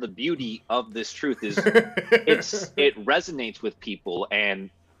think, part of the beauty of this truth is it resonates with people, and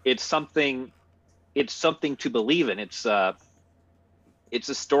it's something to believe in. It's a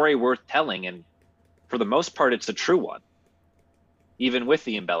story worth telling, and for the most part, it's a true one, even with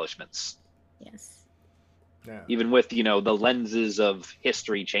the embellishments. Yes. Yeah. Even with the lenses of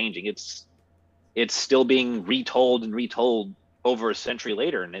history changing, it's still being retold and retold over a century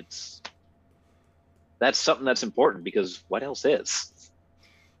later, and that's something that's important, because what else is?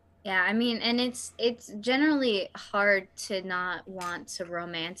 Yeah, I mean, and it's generally hard to not want to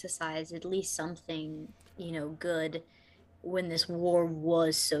romanticize at least something, good when this war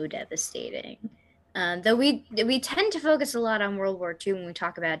was so devastating. Though we tend to focus a lot on World War II when we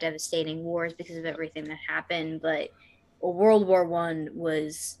talk about devastating wars because of everything that happened, but World War I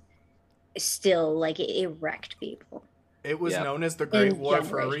was still, like, it wrecked people. It was Yep. known as the Great In War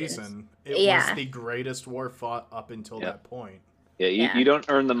for a generations. reason. It Yeah. was the greatest war fought up until Yep. that point. Yeah, you don't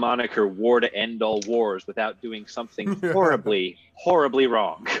earn the moniker "War to End All Wars" without doing something horribly, horribly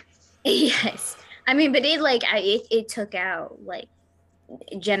wrong. Yes, I mean, but it took out, like,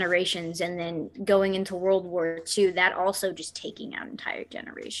 generations, and then going into World War II, that also just taking out entire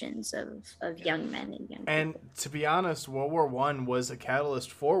generations of young men and young And people. to be honest, World War I was a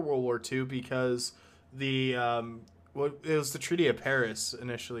catalyst for World War II because it was the Treaty of Paris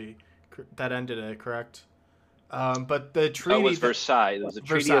initially that ended it, correct? But the treaty It was Versailles. It was the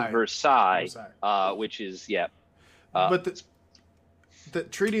Treaty of Versailles. Which is but the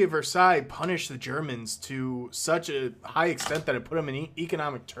Treaty of Versailles punished the Germans to such a high extent that it put them in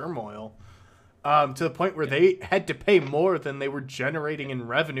economic turmoil, to the point where they had to pay more than they were generating in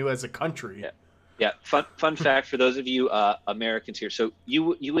revenue as a country. Yeah. Fun fact for those of you Americans here. So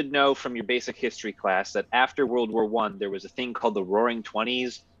you would know from your basic history class that after World War I, there was a thing called the Roaring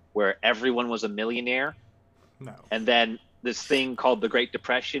Twenties, where everyone was a millionaire. No. And then this thing called the Great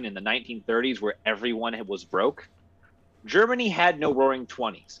Depression in the 1930s, where everyone was broke. Germany had no Roaring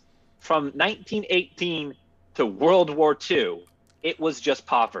Twenties. From 1918 to World War II, it was just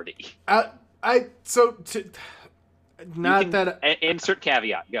poverty. Insert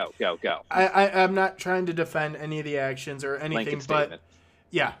caveat. Go. I'm not trying to defend any of the actions or anything, Blanket but statement.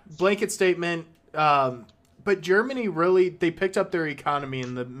 yeah, blanket statement. but Germany really, they picked up their economy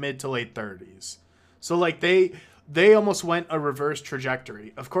in the mid to late 30s. So like they almost went a reverse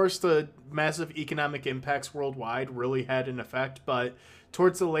trajectory. Of course, the massive economic impacts worldwide really had an effect, but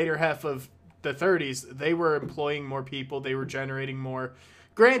towards the later half of the 30s, they were employing more people, they were generating more.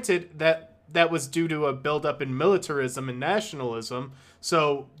 Granted, that was due to a buildup in militarism and nationalism.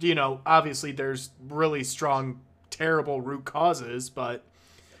 So, you know, obviously there's really strong, terrible root causes, but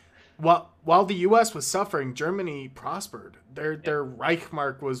while the U.S. was suffering, Germany prospered. Their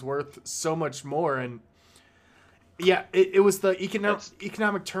Reichmark was worth so much more, and yeah, it was the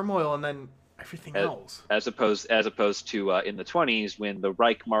economic turmoil, and then everything else. As opposed to in the 20s, when the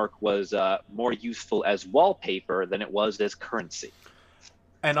Reichmark was more useful as wallpaper than it was as currency.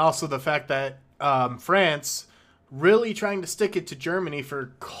 And also the fact that France really trying to stick it to Germany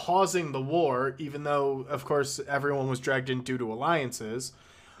for causing the war, even though, of course, everyone was dragged in due to alliances.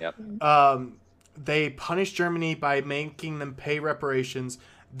 Yep. They punished Germany by making them pay reparations.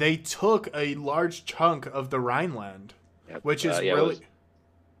 They took a large chunk of the Rhineland, which is really...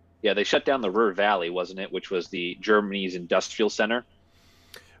 they shut down the Ruhr Valley, wasn't it? Which was the Germany's industrial center.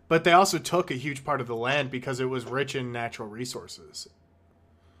 But they also took a huge part of the land because it was rich in natural resources.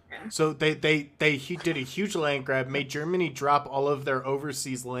 So they did a huge land grab, made Germany drop all of their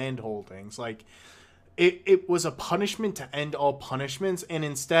overseas land holdings. Like, it was a punishment to end all punishments, and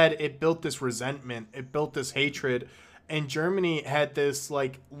instead it built this resentment, it built this hatred, and Germany had this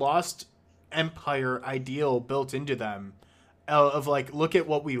like lost empire ideal built into them of like, look at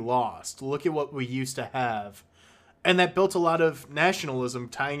what we lost, look at what we used to have, and that built a lot of nationalism,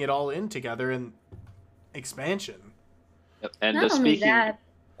 tying it all in together and expansion. Yep. And not only that,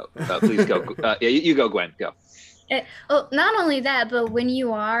 please go. You go, Gwen. Go. Not only that, but when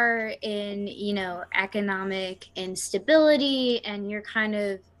you are in, you know, economic instability and you're kind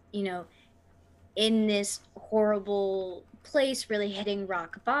of, you know, in this horrible place, really hitting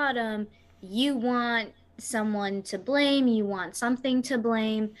rock bottom, you want someone to blame, you want something to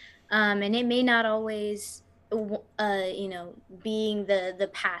blame, and it may not always, you know, being the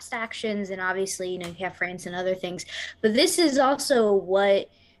past actions, and obviously, you know, you have France and other things, but this is also what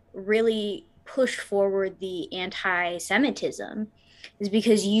really push forward the anti-Semitism, is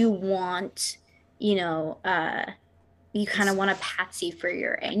because you want, you know, you kind of want a patsy for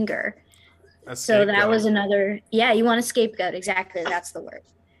your anger. So that was another, you want a scapegoat. Exactly. That's the word.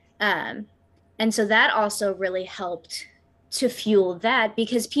 And so that also really helped to fuel that,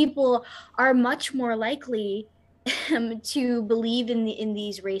 because people are much more likely to believe in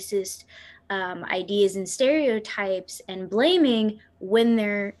these racist ideas and stereotypes and blaming when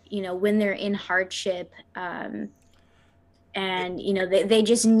they're, you know, when they're in hardship, and you know, they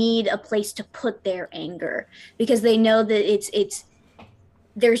just need a place to put their anger, because they know that it's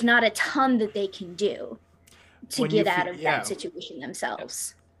there's not a ton that they can do to get out of that situation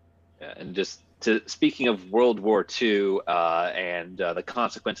themselves. Yeah, and just speaking of World War II and the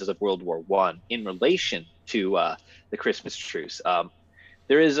consequences of World War I in relation to the Christmas truce,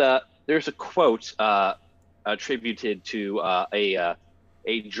 there's a quote attributed to a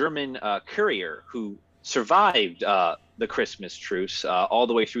German courier who survived the Christmas truce all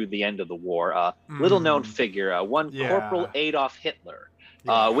the way through the end of the war. Little known figure, Corporal Adolf Hitler.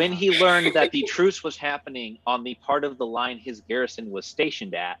 When he learned that the truce was happening on the part of the line his garrison was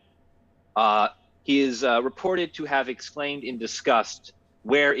stationed at, he is reported to have exclaimed in disgust,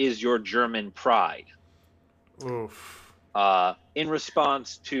 "Where is your German pride?" Oof. In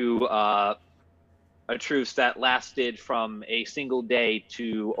response to a truce that lasted from a single day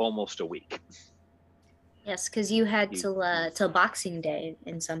to almost a week. Yes, because you had till Boxing Day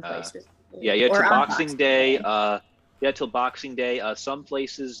in some places. You had till Boxing Day. Till Boxing Day. Some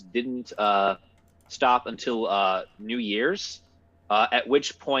places didn't stop until New Year's, at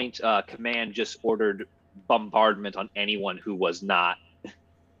which point command just ordered bombardment on anyone who was not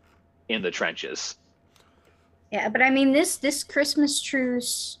in the trenches. Yeah, but I mean, this Christmas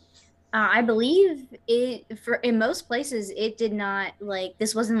truce, I believe in most places it did not, like,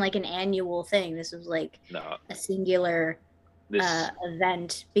 this wasn't like an annual thing. This was like a singular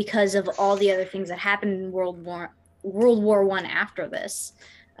event because of all the other things that happened in World War I after this,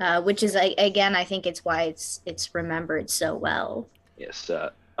 which is, again, I think it's why it's remembered so well. Yes,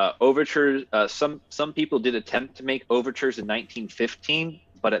 overtures. Some people did attempt to make overtures in 1915,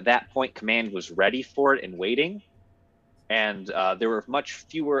 but at that point, command was ready for it and waiting. And there were much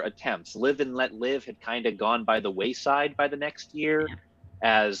fewer attempts. Live and Let Live had kind of gone by the wayside by the next year,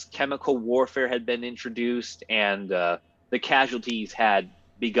 as chemical warfare had been introduced and the casualties had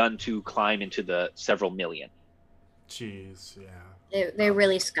begun to climb into the several million. Jeez, yeah. They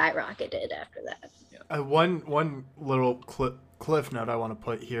really skyrocketed after that. Yeah. One little cliff note I want to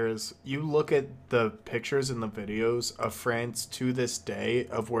put here is you look at the pictures and the videos of France to this day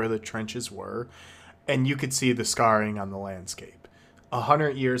of where the trenches were, and you could see the scarring on the landscape.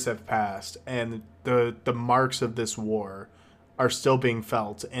 100 years have passed, and the marks of this war are still being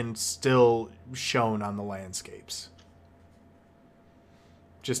felt and still shown on the landscapes.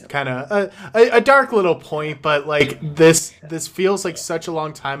 Just kind of a dark little point, but like this feels like such a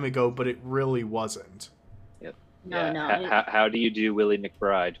long time ago, but it really wasn't. Yep. No, yeah. no. How do you do, Willie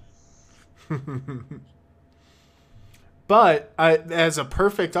McBride? But as a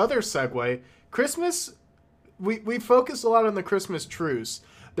perfect other segue, Christmas, we focus a lot on the Christmas truce.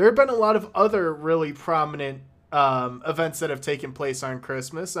 There have been a lot of other really prominent events that have taken place on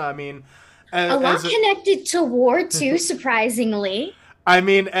Christmas. I mean, A lot connected to war too, surprisingly. I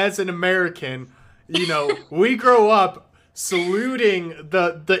mean, as an American, you know, we grow up saluting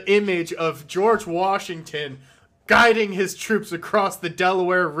the image of George Washington guiding his troops across the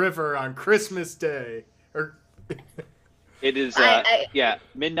Delaware River on Christmas Day. It is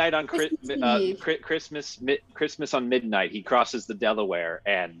midnight on Christmas on midnight. He crosses the Delaware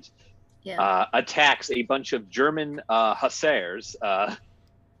and attacks a bunch of German hussars, I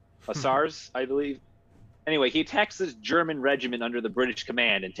believe. Anyway, he attacks this German regiment under the British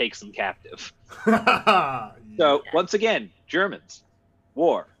command and takes them captive. So once again, Germans,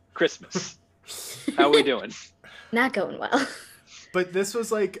 war, Christmas. How are we doing? Not going well. But this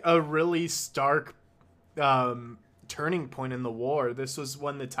was like a really stark turning point in the war. This was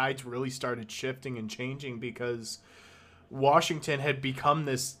when the tides really started shifting and changing because Washington had become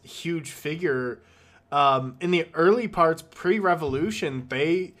this huge figure. In the early parts, pre-revolution,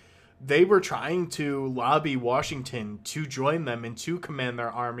 they were trying to lobby Washington to join them and to command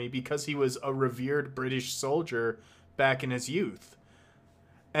their army because he was a revered British soldier back in his youth.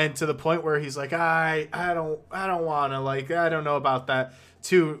 And to the point where he's like, I don't want to, like, I don't know about that,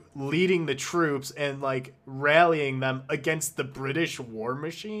 to leading the troops and like rallying them against the British war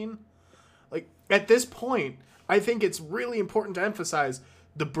machine. Like at this point, I think it's really important to emphasize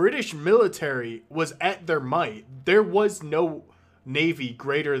the British military was at their might. There was no Navy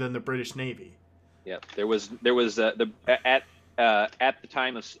greater than the British Navy. Yeah, there was at the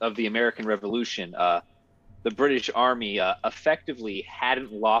time of the American Revolution, the British Army effectively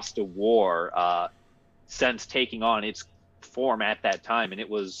hadn't lost a war since taking on its form at that time, and it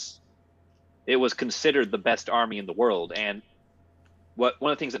was considered the best army in the world. And one of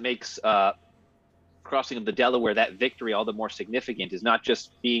the things that makes crossing of the Delaware, that victory, all the more significant is not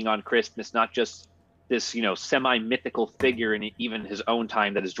just being on Christmas, not just this, you know, semi-mythical figure in even his own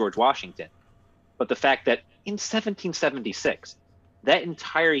time that is George Washington, but the fact that in 1776, that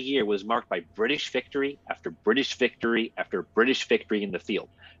entire year was marked by British victory after British victory after British victory in the field.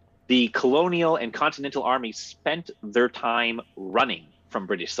 The colonial and continental armies spent their time running from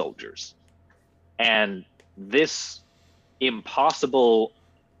British soldiers. And this impossible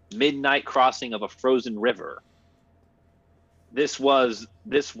midnight crossing of a frozen river, this was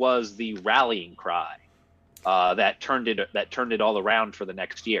the rallying cry that turned it all around for the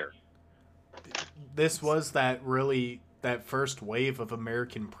next year. This was that first wave of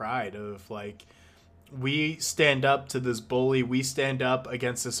American pride of like, we stand up to this bully, we stand up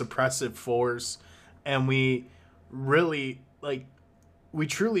against this oppressive force, and we really we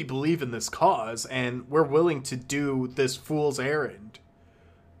truly believe in this cause, and we're willing to do this fool's errand.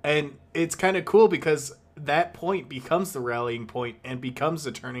 And it's kind of cool because that point becomes the rallying point and becomes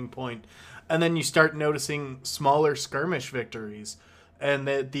the turning point. And then you start noticing smaller skirmish victories and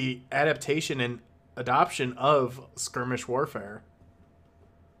the adaptation and adoption of skirmish warfare.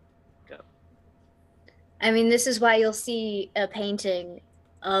 I mean, this is why you'll see a painting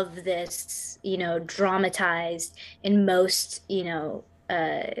of this, you know, dramatized in most, you know,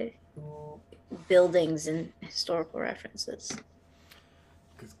 buildings and historical references.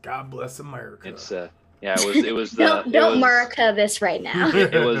 Because God bless America. It's it was the don't America this right now.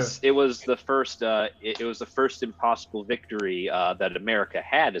 it was the first impossible victory that America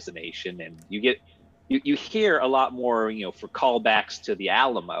had as a nation, and you hear a lot more, you know, for callbacks to the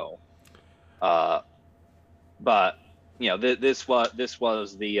Alamo, but you know this was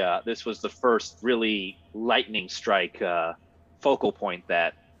the first really lightning strike focal point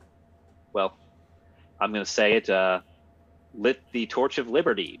that, well, I'm going to say it, lit the torch of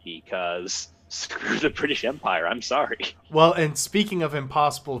liberty, because screw the British Empire. I'm sorry. Well, and speaking of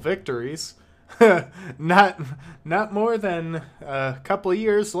impossible victories, not more than a couple of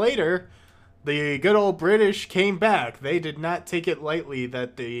years later, the good old British came back. They did not take it lightly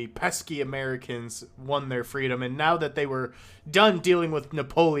that the pesky Americans won their freedom, and now that they were done dealing with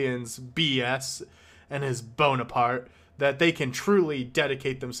Napoleon's BS and his Bonaparte that they can truly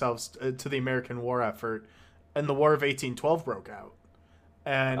dedicate themselves to the American war effort. And the War of 1812 broke out.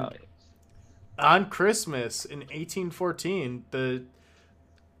 And on Christmas in 1814, the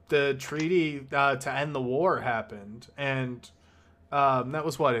treaty to end the war happened. And that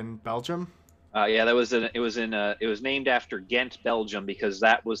was what, in Belgium? Yeah, it was named after Ghent, Belgium, because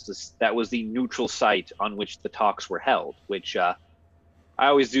that was the neutral site on which the talks were held, which I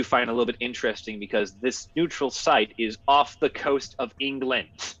always do find a little bit interesting because this neutral site is off the coast of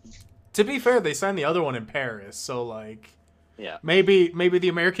England. To be fair, they signed the other one in Paris, so like, yeah, maybe the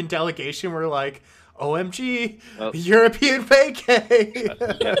American delegation were like, OMG, European vacay.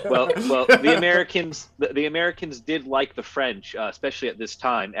 Well, the Americans did like the French, especially at this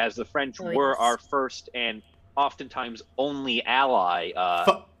time, as the French were our first and oftentimes only ally.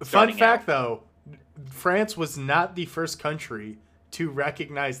 Fun fact, though, France was not the first country to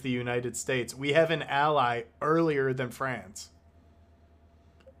recognize the United States. We have an ally earlier than France.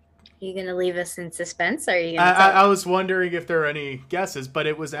 Are you going to leave us in suspense? Or are you I was wondering if there are any guesses, but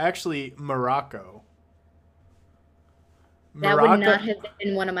it was actually Morocco. That would not have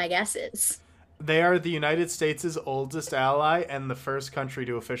been one of my guesses. They are the United States' oldest ally and the first country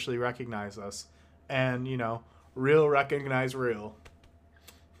to officially recognize us. And, you know, real recognize real.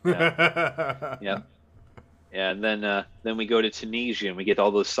 Yeah. Yeah. And then we go to Tunisia and we get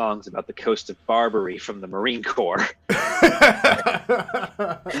all those songs about the coast of Barbary from the Marine Corps.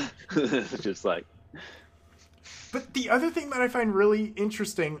 Just like. But the other thing that I find really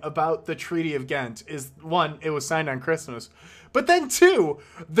interesting about the Treaty of Ghent is, one, it was signed on Christmas. But then, two,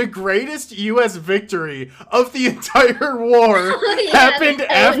 the greatest U.S. victory of the entire war happened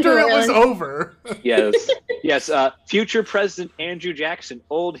after it was over. Yes. Future President Andrew Jackson,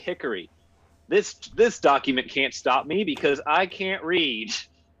 Old Hickory. This document can't stop me because I can't read.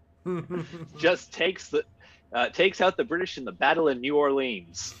 Just takes out the British in the Battle of New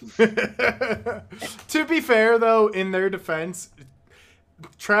Orleans. To be fair, though, in their defense,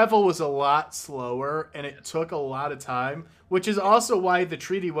 travel was a lot slower and it took a lot of time, which is also why the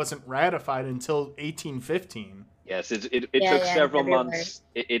treaty wasn't ratified until 1815. Yes, it took several months.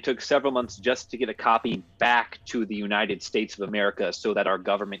 It took several months just to get a copy back to the United States of America so that our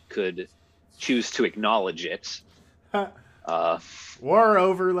government could choose to acknowledge it. War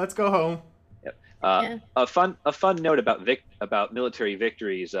over. Let's go home. A fun note about military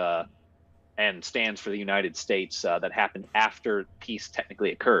victories and stands for the United States that happened after peace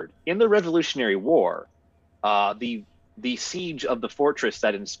technically occurred. In the Revolutionary War, the siege of the fortress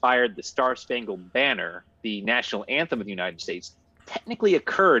that inspired the Star-Spangled Banner, the national anthem of the United States, technically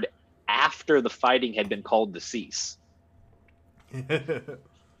occurred after the fighting had been called to cease.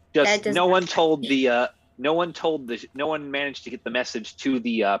 No one managed to get the message to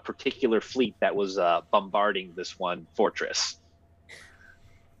the particular fleet that was bombarding this one fortress.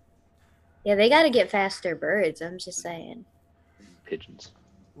 Yeah, they got to get faster birds. I'm just saying. Pigeons.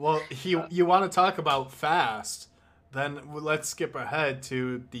 Well, you want to talk about fast? Then let's skip ahead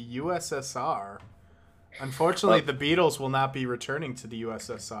to the USSR. Unfortunately, the Beatles will not be returning to the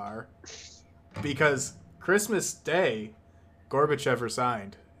USSR because Christmas Day, Gorbachev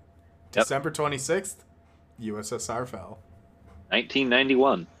resigned. December 26th, USSR fell.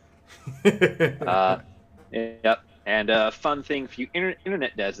 1991. Yep. And a fun thing for you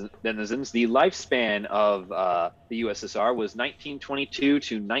internet denizens, the lifespan of the USSR was 1922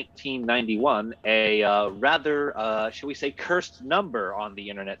 to 1991, a rather, shall we say, cursed number on the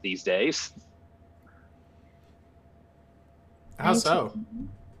internet these days. How so?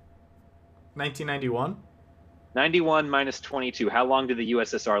 1991? 91 minus 22. How long did the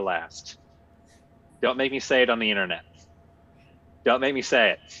USSR last? Don't make me say it on the internet. Don't make me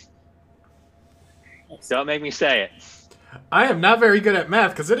say it. Don't make me say it. I am not very good at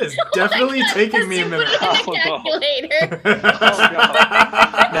math because it is definitely taking me a minute. Calculator.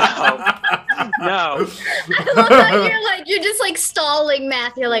 No. You're just like stalling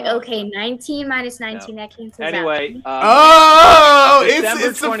math. You're like, okay, 19 minus 19, that cancels out. Anyway.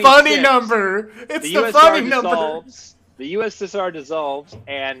 It's the funny number. It's the funny number. The USSR dissolves,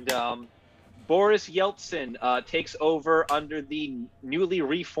 and Boris Yeltsin takes over under the newly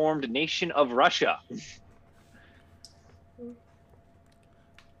reformed nation of Russia.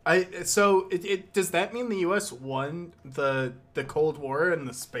 Does that mean the U.S. won the Cold War and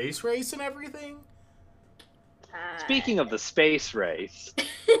the space race and everything? Speaking of the space race,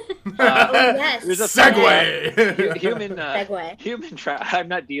 yes. There's a segue. Human I'm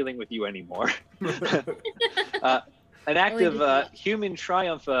not dealing with you anymore. An active human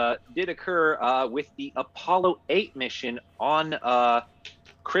triumph did occur with the Apollo 8 mission on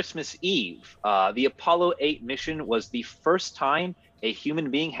Christmas Eve, the Apollo 8 mission was the first time a human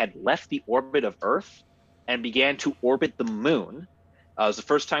being had left the orbit of Earth and began to orbit the moon. It was the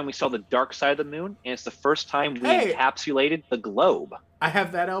first time we saw the dark side of the moon, and it's the first time we encapsulated the globe. I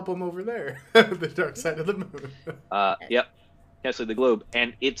have that album over there, The Dark Side of the Moon. Yep, encapsulated the globe,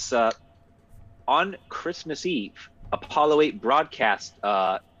 and it's on Christmas Eve. Apollo 8 broadcast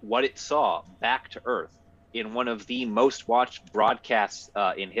what it saw back to Earth in one of the most watched broadcasts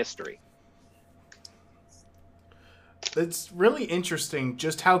in history. It's really interesting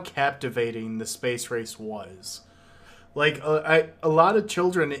just how captivating the space race was. Like, a lot of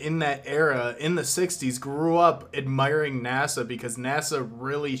children in that era, in the 60s, grew up admiring NASA because NASA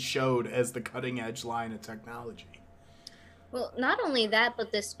really showed as the cutting-edge line of technology. Well, not only that,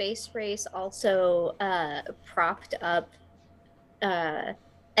 but the space race also propped up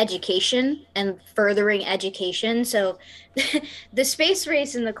education and furthering education. So the space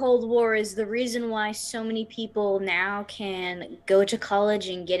race in the Cold War is the reason why so many people now can go to college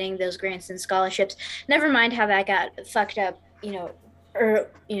and getting those grants and scholarships. Never mind how that got fucked up,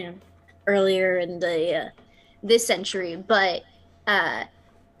 earlier in the this century, but that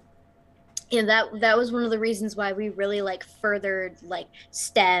was one of the reasons why we really furthered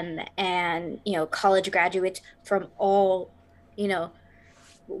STEM and college graduates from all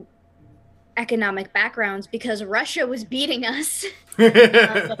economic backgrounds, because Russia was beating us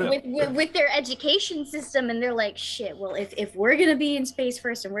with their education system, and they're like, shit, well, if we're gonna be in space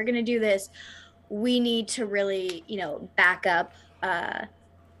first and we're gonna do this, we need to really back up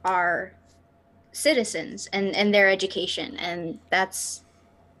our citizens and their education, and that's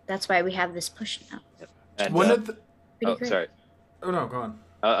why we have this push now. And, sorry. Oh no, go on.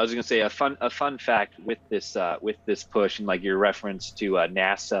 I was going to say a fun fact with this push, and like your reference to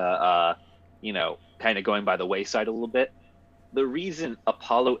NASA, kind of going by the wayside a little bit. The reason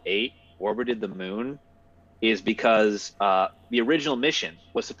Apollo 8 orbited the moon is because the original mission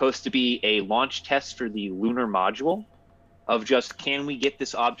was supposed to be a launch test for the lunar module of just, can we get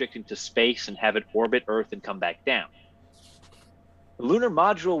this object into space and have it orbit Earth and come back down? The lunar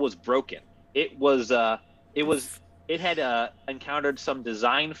module was broken. It had encountered some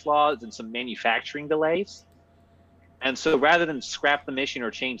design flaws and some manufacturing delays. And so rather than scrap the mission or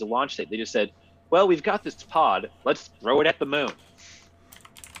change the launch date, they just said, well, we've got this pod, let's throw it at the moon.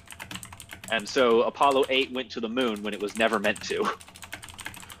 And so Apollo 8 went to the moon when it was never meant to.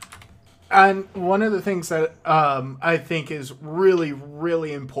 And one of the things that I think is really,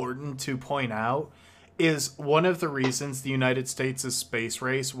 really important to point out is one of the reasons the United States' space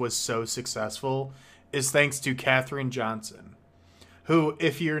race was so successful is thanks to Katherine Johnson, who,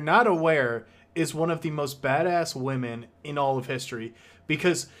 if you're not aware, is one of the most badass women in all of history,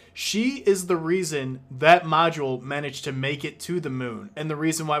 because she is the reason that module managed to make it to the moon, and the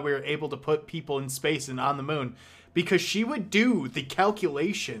reason why we were able to put people in space and on the moon, because she would do the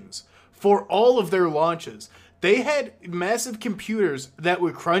calculations for all of their launches. They had massive computers that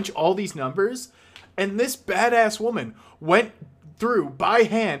would crunch all these numbers, and this badass woman went through by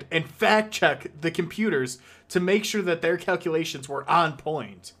hand and fact check the computers to make sure that their calculations were on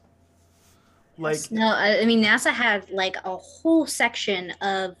point. No, I mean, NASA had a whole section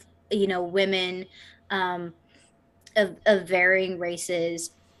of women of varying races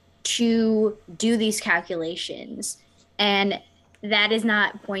to do these calculations, and that is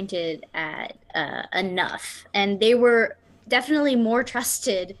not pointed at enough. And they were definitely more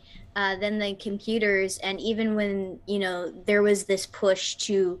trusted than the computers. And even when there was this push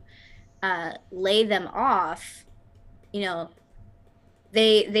to lay them off,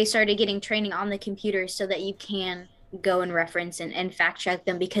 they started getting training on the computers so that you can go and reference and fact check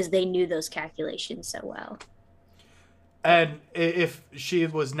them, because they knew those calculations so well. And if she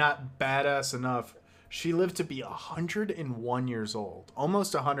was not badass enough, she lived to be 101 years old,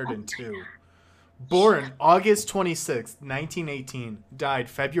 almost 102. Born August 26th, 1918, died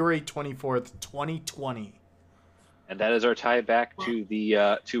February 24th, 2020. And that is our tie back to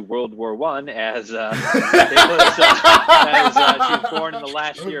the to World War I, as she was born in the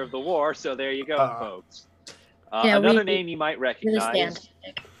last year of the war. So there you go, folks. Another name you might recognize.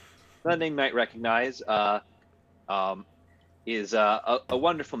 Another name you might recognize is a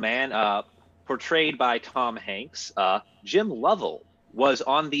wonderful man portrayed by Tom Hanks. Jim Lovell was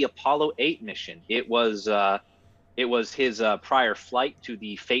on the Apollo 8 mission. It was his prior flight to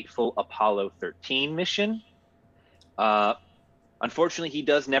the fateful Apollo 13 mission. Unfortunately, he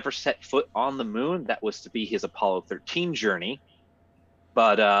does never set foot on the moon. That was to be his Apollo 13 journey,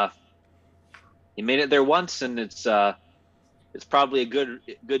 but he made it there once, and it's probably a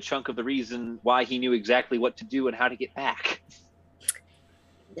good chunk of the reason why he knew exactly what to do and how to get back.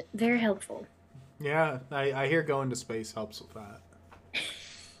 Very helpful. Yeah, I hear going to space helps with that.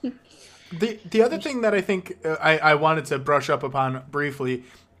 The other thing that I think I wanted to brush up upon briefly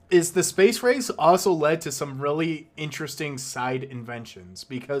is the space race also led to some really interesting side inventions,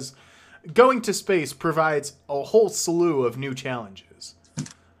 because going to space provides a whole slew of new challenges.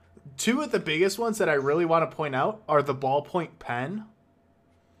 Two of the biggest ones that I really want to point out are the ballpoint pen,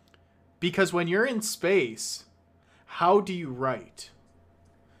 because when you're in space, how do you write?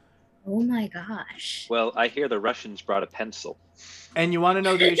 Oh my gosh. Well, I hear the Russians brought a pencil. And you want to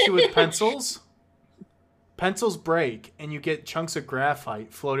know the issue with pencils? Pencils break, and you get chunks of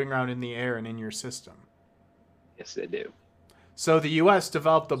graphite floating around in the air and in your system. Yes, they do. So the U.S.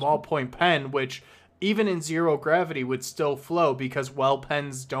 developed the ballpoint pen, which even in zero gravity would still flow, because well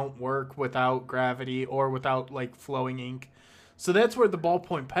pens don't work without gravity or without like flowing ink. So that's where the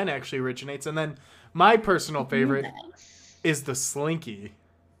ballpoint pen actually originates. And then my personal favorite is the Slinky.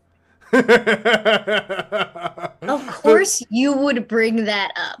 Of course, you would bring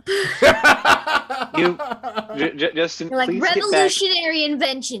that up. Justin, You're like, please revolutionary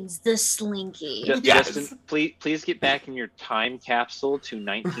inventions, the Slinky. get back. Yes. Justin, please get back in your time capsule to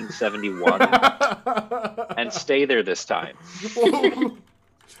 1971 and stay there this time.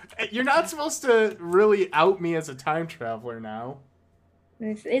 You're not supposed to really out me as a time traveler now.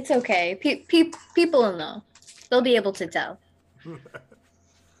 It's okay. People will know. They'll be able to tell.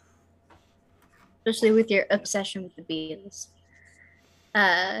 Especially with your obsession with the Beatles.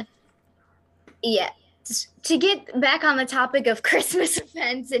 Yeah. To get back on the topic of Christmas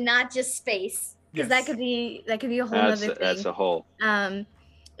events and not just space, because that could be a whole other thing. That's a whole.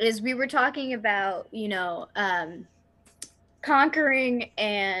 Is we were talking about, conquering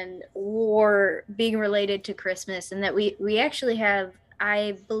and war being related to Christmas, and that we actually have,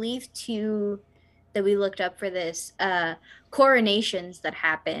 I believe, two that we looked up for this, coronations that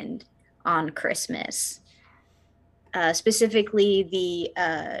happened on Christmas. Specifically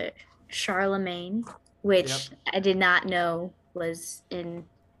the Charlemagne, which I did not know was in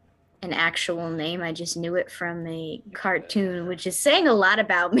an actual name. I just knew it from a cartoon, which is saying a lot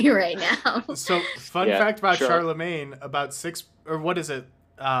about me right now. So, fun fact about Charlemagne, about what is it?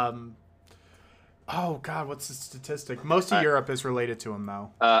 Oh God, what's the statistic? Most of Europe is related to him,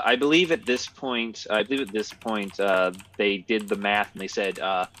 though. I believe at this point, they did the math and they said,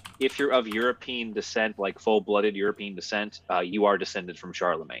 if you're of European descent, like full-blooded European descent, you are descended from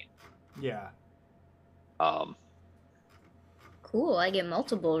Charlemagne. Yeah. Cool. I get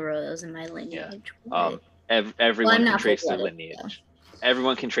multiple rows in my lineage. Yeah. Everyone can trace their lineage. Though.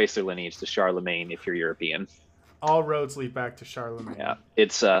 Everyone can trace their lineage to Charlemagne if you're European. All roads lead back to Charlemagne. Yeah,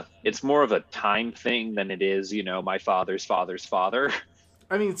 it's more of a time thing than it is, my father's father's father.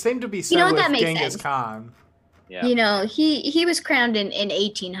 I mean, same to be said with Genghis Khan. Yeah. He was crowned in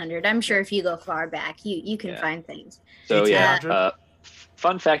 1800. I'm sure if you go far back, you can find things. So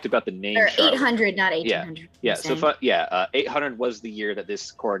fun fact about the name. Or 800, not 1800. Yeah. So 800 was the year that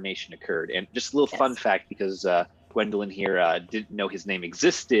this coronation occurred, and just a little fun fact because Gwendolyn here didn't know his name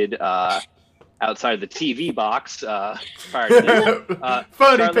existed. Outside of the TV box, prior to this,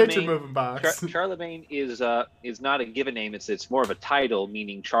 funny picture moving box. Charlemagne is not a given name; it's more of a title,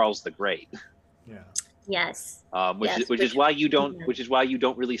 meaning Charles the Great. Yeah. Yes. Which is why you don't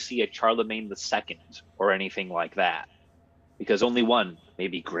really see a Charlemagne II or anything like that, because only one may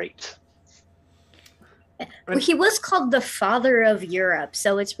be great. Well, he was called the father of Europe,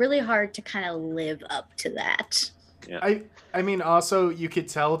 so it's really hard to kind of live up to that. Yeah. I mean, also, you could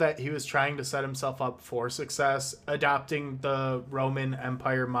tell that he was trying to set himself up for success, adopting the Roman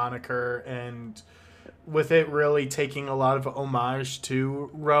Empire moniker, and with it really taking a lot of homage to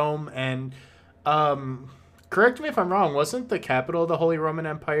Rome. And correct me if I'm wrong, wasn't the capital of the Holy Roman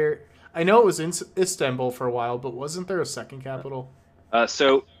Empire? I know it was in Istanbul for a while, but wasn't there a second capital?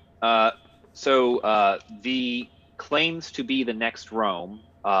 So the claims to be the next Rome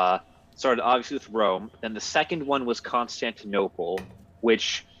started obviously with Rome. Then the second one was Constantinople,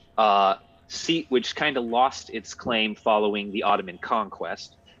 which kind of lost its claim following the Ottoman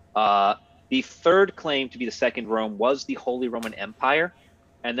conquest. The third claim to be the second Rome was the Holy Roman Empire,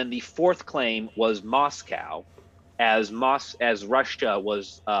 and then the fourth claim was Moscow, as Russia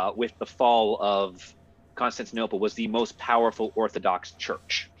was, with the fall of Constantinople, was the most powerful Orthodox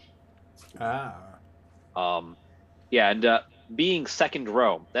church. Being second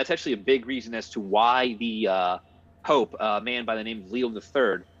Rome, that's actually a big reason as to why the Pope, a man by the name of Leo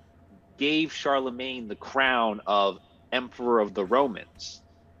III, gave Charlemagne the crown of Emperor of the Romans.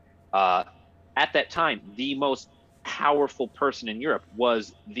 At that time, the most powerful person in Europe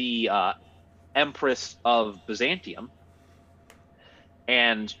was the Empress of Byzantium.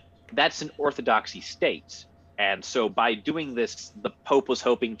 And that's an orthodoxy state. And so by doing this, the Pope was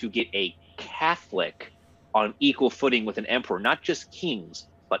hoping to get a Catholic on equal footing with an emperor, not just kings,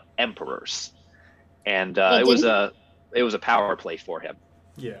 but emperors. And it was a power play for him.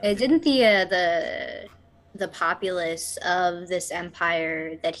 Yeah. Didn't the populace of this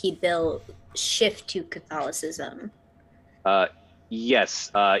empire that he built shift to Catholicism?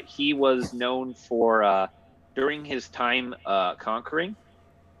 Yes, he was known for during his time conquering.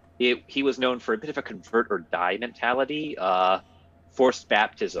 He was known for a bit of a convert or die mentality. Forced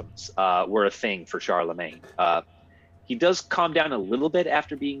baptisms were a thing for Charlemagne. He does calm down a little bit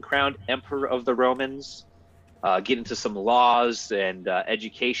after being crowned Emperor of the Romans, get into some laws and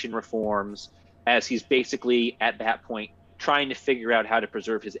education reforms, as he's basically at that point trying to figure out how to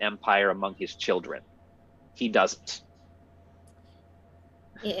preserve his empire among his children. He doesn't.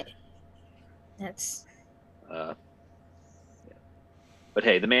 Yeah, that's. But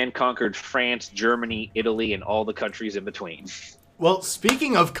hey, the man conquered France, Germany, Italy, and all the countries in between. Well,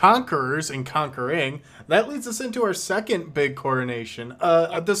 speaking of conquerors and conquering, that leads us into our second big coronation.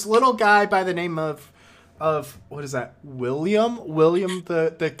 This little guy by the name of what is that? William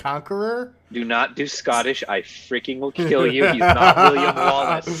the Conqueror. Do not do Scottish. I freaking will kill you. He's not William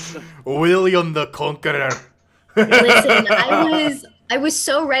Wallace. William the Conqueror. Listen, I was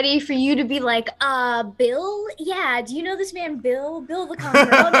so ready for you to be like, Bill? Yeah, do you know this man, Bill? Bill the Conqueror.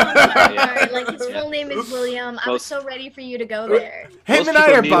 Oh, no, sorry. Like, his full name is William. I was so ready for you to go there. Him and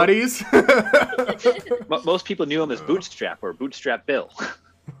I are buddies. Most people knew him as Bootstrap or Bootstrap Bill.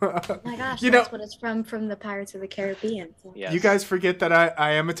 Oh my gosh, that's what it's from the Pirates of the Caribbean. Yes. You guys forget that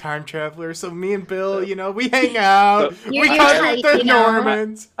I am a time traveler, so me and Bill, we hang out. We cut the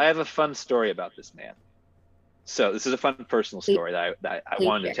Normans. I have a fun story about this man. So this is a fun personal story that I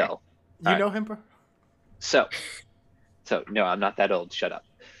wanted to tell. You know him, bro? So no, I'm not that old. Shut up.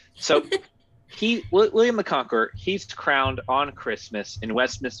 So William the Conqueror, he's crowned on Christmas in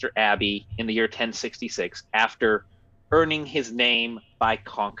Westminster Abbey in the year 1066 after earning his name by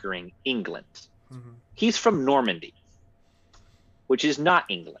conquering England. Mm-hmm. He's from Normandy, which is not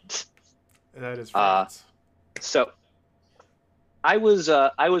England. That is France. So I was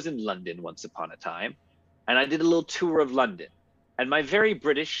in London once upon a time, and I did a little tour of London. And my very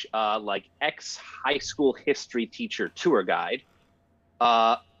British, ex-high school history teacher tour guide,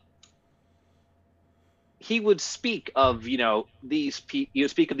 he would speak of, these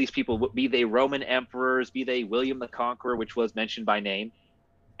people, be they Roman emperors, be they William the Conqueror, which was mentioned by name,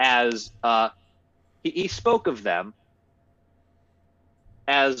 as he spoke of them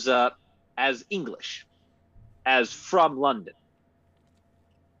as English, as from London.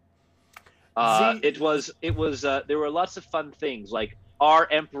 It was there were lots of fun things like our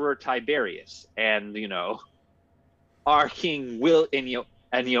Emperor Tiberius and our King Will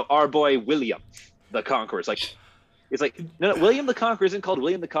and our boy William the Conqueror. It's like no, William the Conqueror isn't called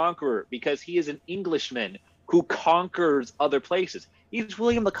William the Conqueror because he is an Englishman who conquers other places. He's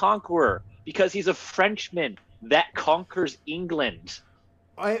William the Conqueror because he's a Frenchman that conquers England.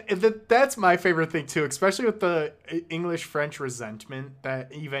 That's my favorite thing too, especially with the English-French resentment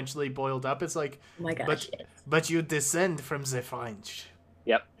that eventually boiled up. It's like, oh my gosh, but you descend from the French.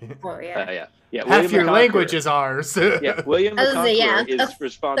 Yep. Oh yeah. Yeah. Half your language is ours. Yeah. William the Conqueror is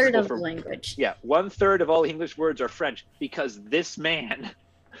responsible for language. Yeah, 1/3 of all English words are French because this man.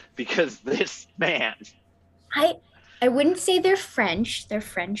 I wouldn't say they're French. They're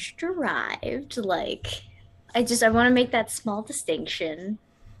French derived. I want to make that small distinction.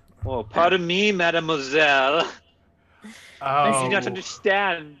 Oh, pardon me, mademoiselle. I do not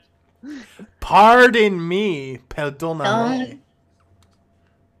understand. Pardon me, pardonnez.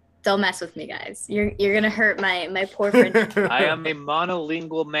 Don't mess with me, guys. You're gonna hurt my poor French. I am a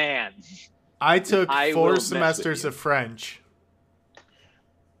monolingual man. I took 4 semesters of French.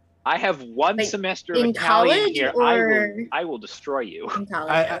 I have one semester of in Italian college, here. or I will destroy you. In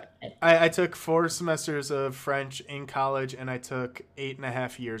college. I took 4 semesters of French in college, and I took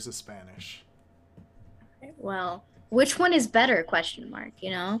 8.5 years of Spanish. Well, which one is better? ?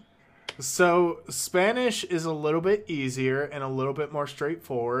 So Spanish is a little bit easier and a little bit more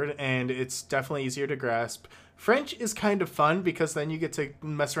straightforward, and it's definitely easier to grasp. French is kind of fun because then you get to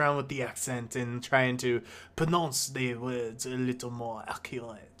mess around with the accent and trying to pronounce the words a little more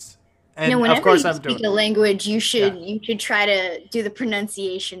accurate. And whenever of course, you speak a language, you should try to do the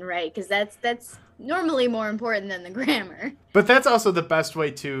pronunciation right, because that's normally more important than the grammar. But that's also the best way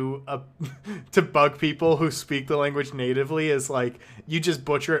to bug people who speak the language natively is you just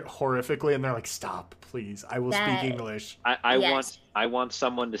butcher it horrifically, and they're like, "Stop, please! I will speak English." I want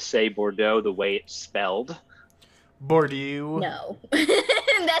someone to say Bordeaux the way it's spelled. Bordeaux. No.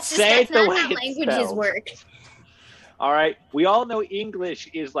 That's Say it the not way how it's languages spelled. work. All right, we all know English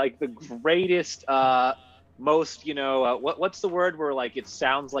is like the greatest, most what's the word where like it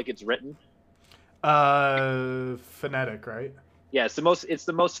sounds like it's written? Phonetic, right? Yeah, it's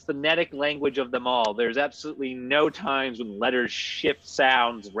the most phonetic language of them all. There's absolutely no times when letters shift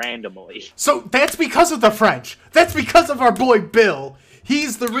sounds randomly. So that's because of the French. That's because of our boy Bill.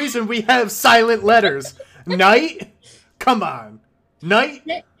 He's the reason we have silent letters. Night? Come on. Night?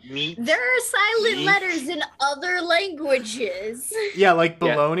 Meat. There are silent Yeet. letters in other languages. Yeah, like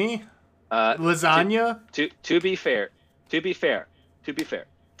Yeah. bologna, lasagna. To be fair,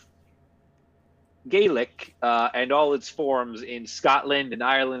 Gaelic and all its forms in Scotland and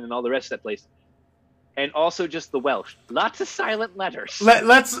Ireland and all the rest of that place, and also just the Welsh. Lots of silent letters.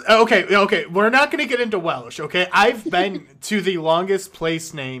 Let's okay. We're not gonna get into Welsh. Okay, I've been to the longest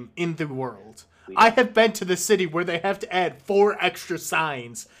place name in the world. I have been to the city where they have to add 4 extra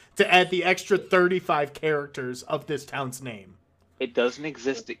signs to add the extra 35 characters of this town's name. It doesn't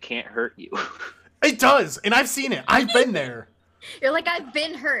exist. It can't hurt you. It does, and I've seen it. I've been there. You're like, I've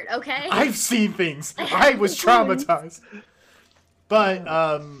been hurt, okay? I've seen things. I was traumatized. But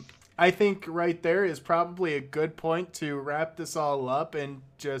I think right there is probably a good point to wrap this all up and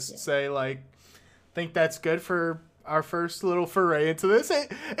just say, like, think that's good for our first little foray into this.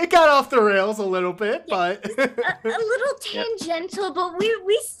 It got off the rails a little bit, but a little tangential, but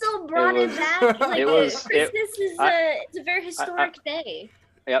we still brought it back. Like Christmas is it's a very historic day.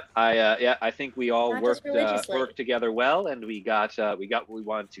 Yep, I think we all Not just religiously. worked together well, and we got what we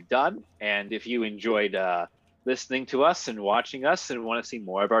wanted to done. And if you enjoyed listening to us and watching us and want to see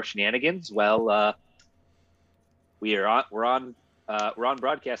more of our shenanigans, well, we're on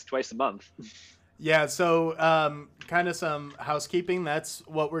broadcast twice a month. yeah. So kind of some housekeeping. That's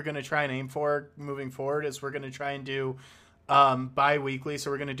what we're gonna try and aim for moving forward. Is we're gonna try and do bi-weekly.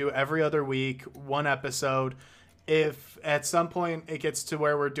 So we're gonna do every other week, 1 episode. If at some point it gets to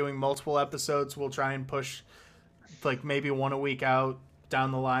where we're doing multiple episodes, we'll try and push like maybe 1 a week out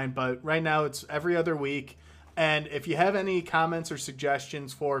down the line. But right now it's every other week. And if you have any comments or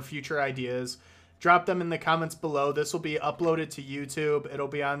suggestions for future ideas, drop them in the comments below. This will be uploaded to YouTube. It'll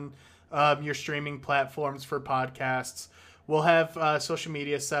be on your streaming platforms for podcasts. We'll have social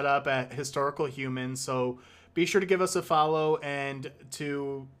media set up at Historical Humans. So be sure to give us a follow and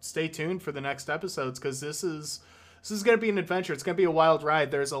to stay tuned for the next episodes, because this is going to be an adventure. It's going to be a wild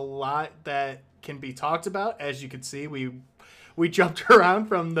ride. There's a lot that can be talked about. As you can see, we jumped around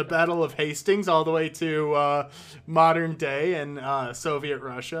from the Battle of Hastings all the way to modern day and Soviet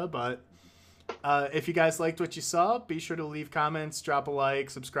Russia. But if you guys liked what you saw, be sure to leave comments, drop a like,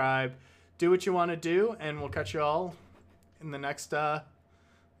 subscribe, do what you want to do, and we'll catch you all in the next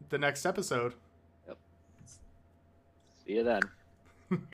episode. See you then.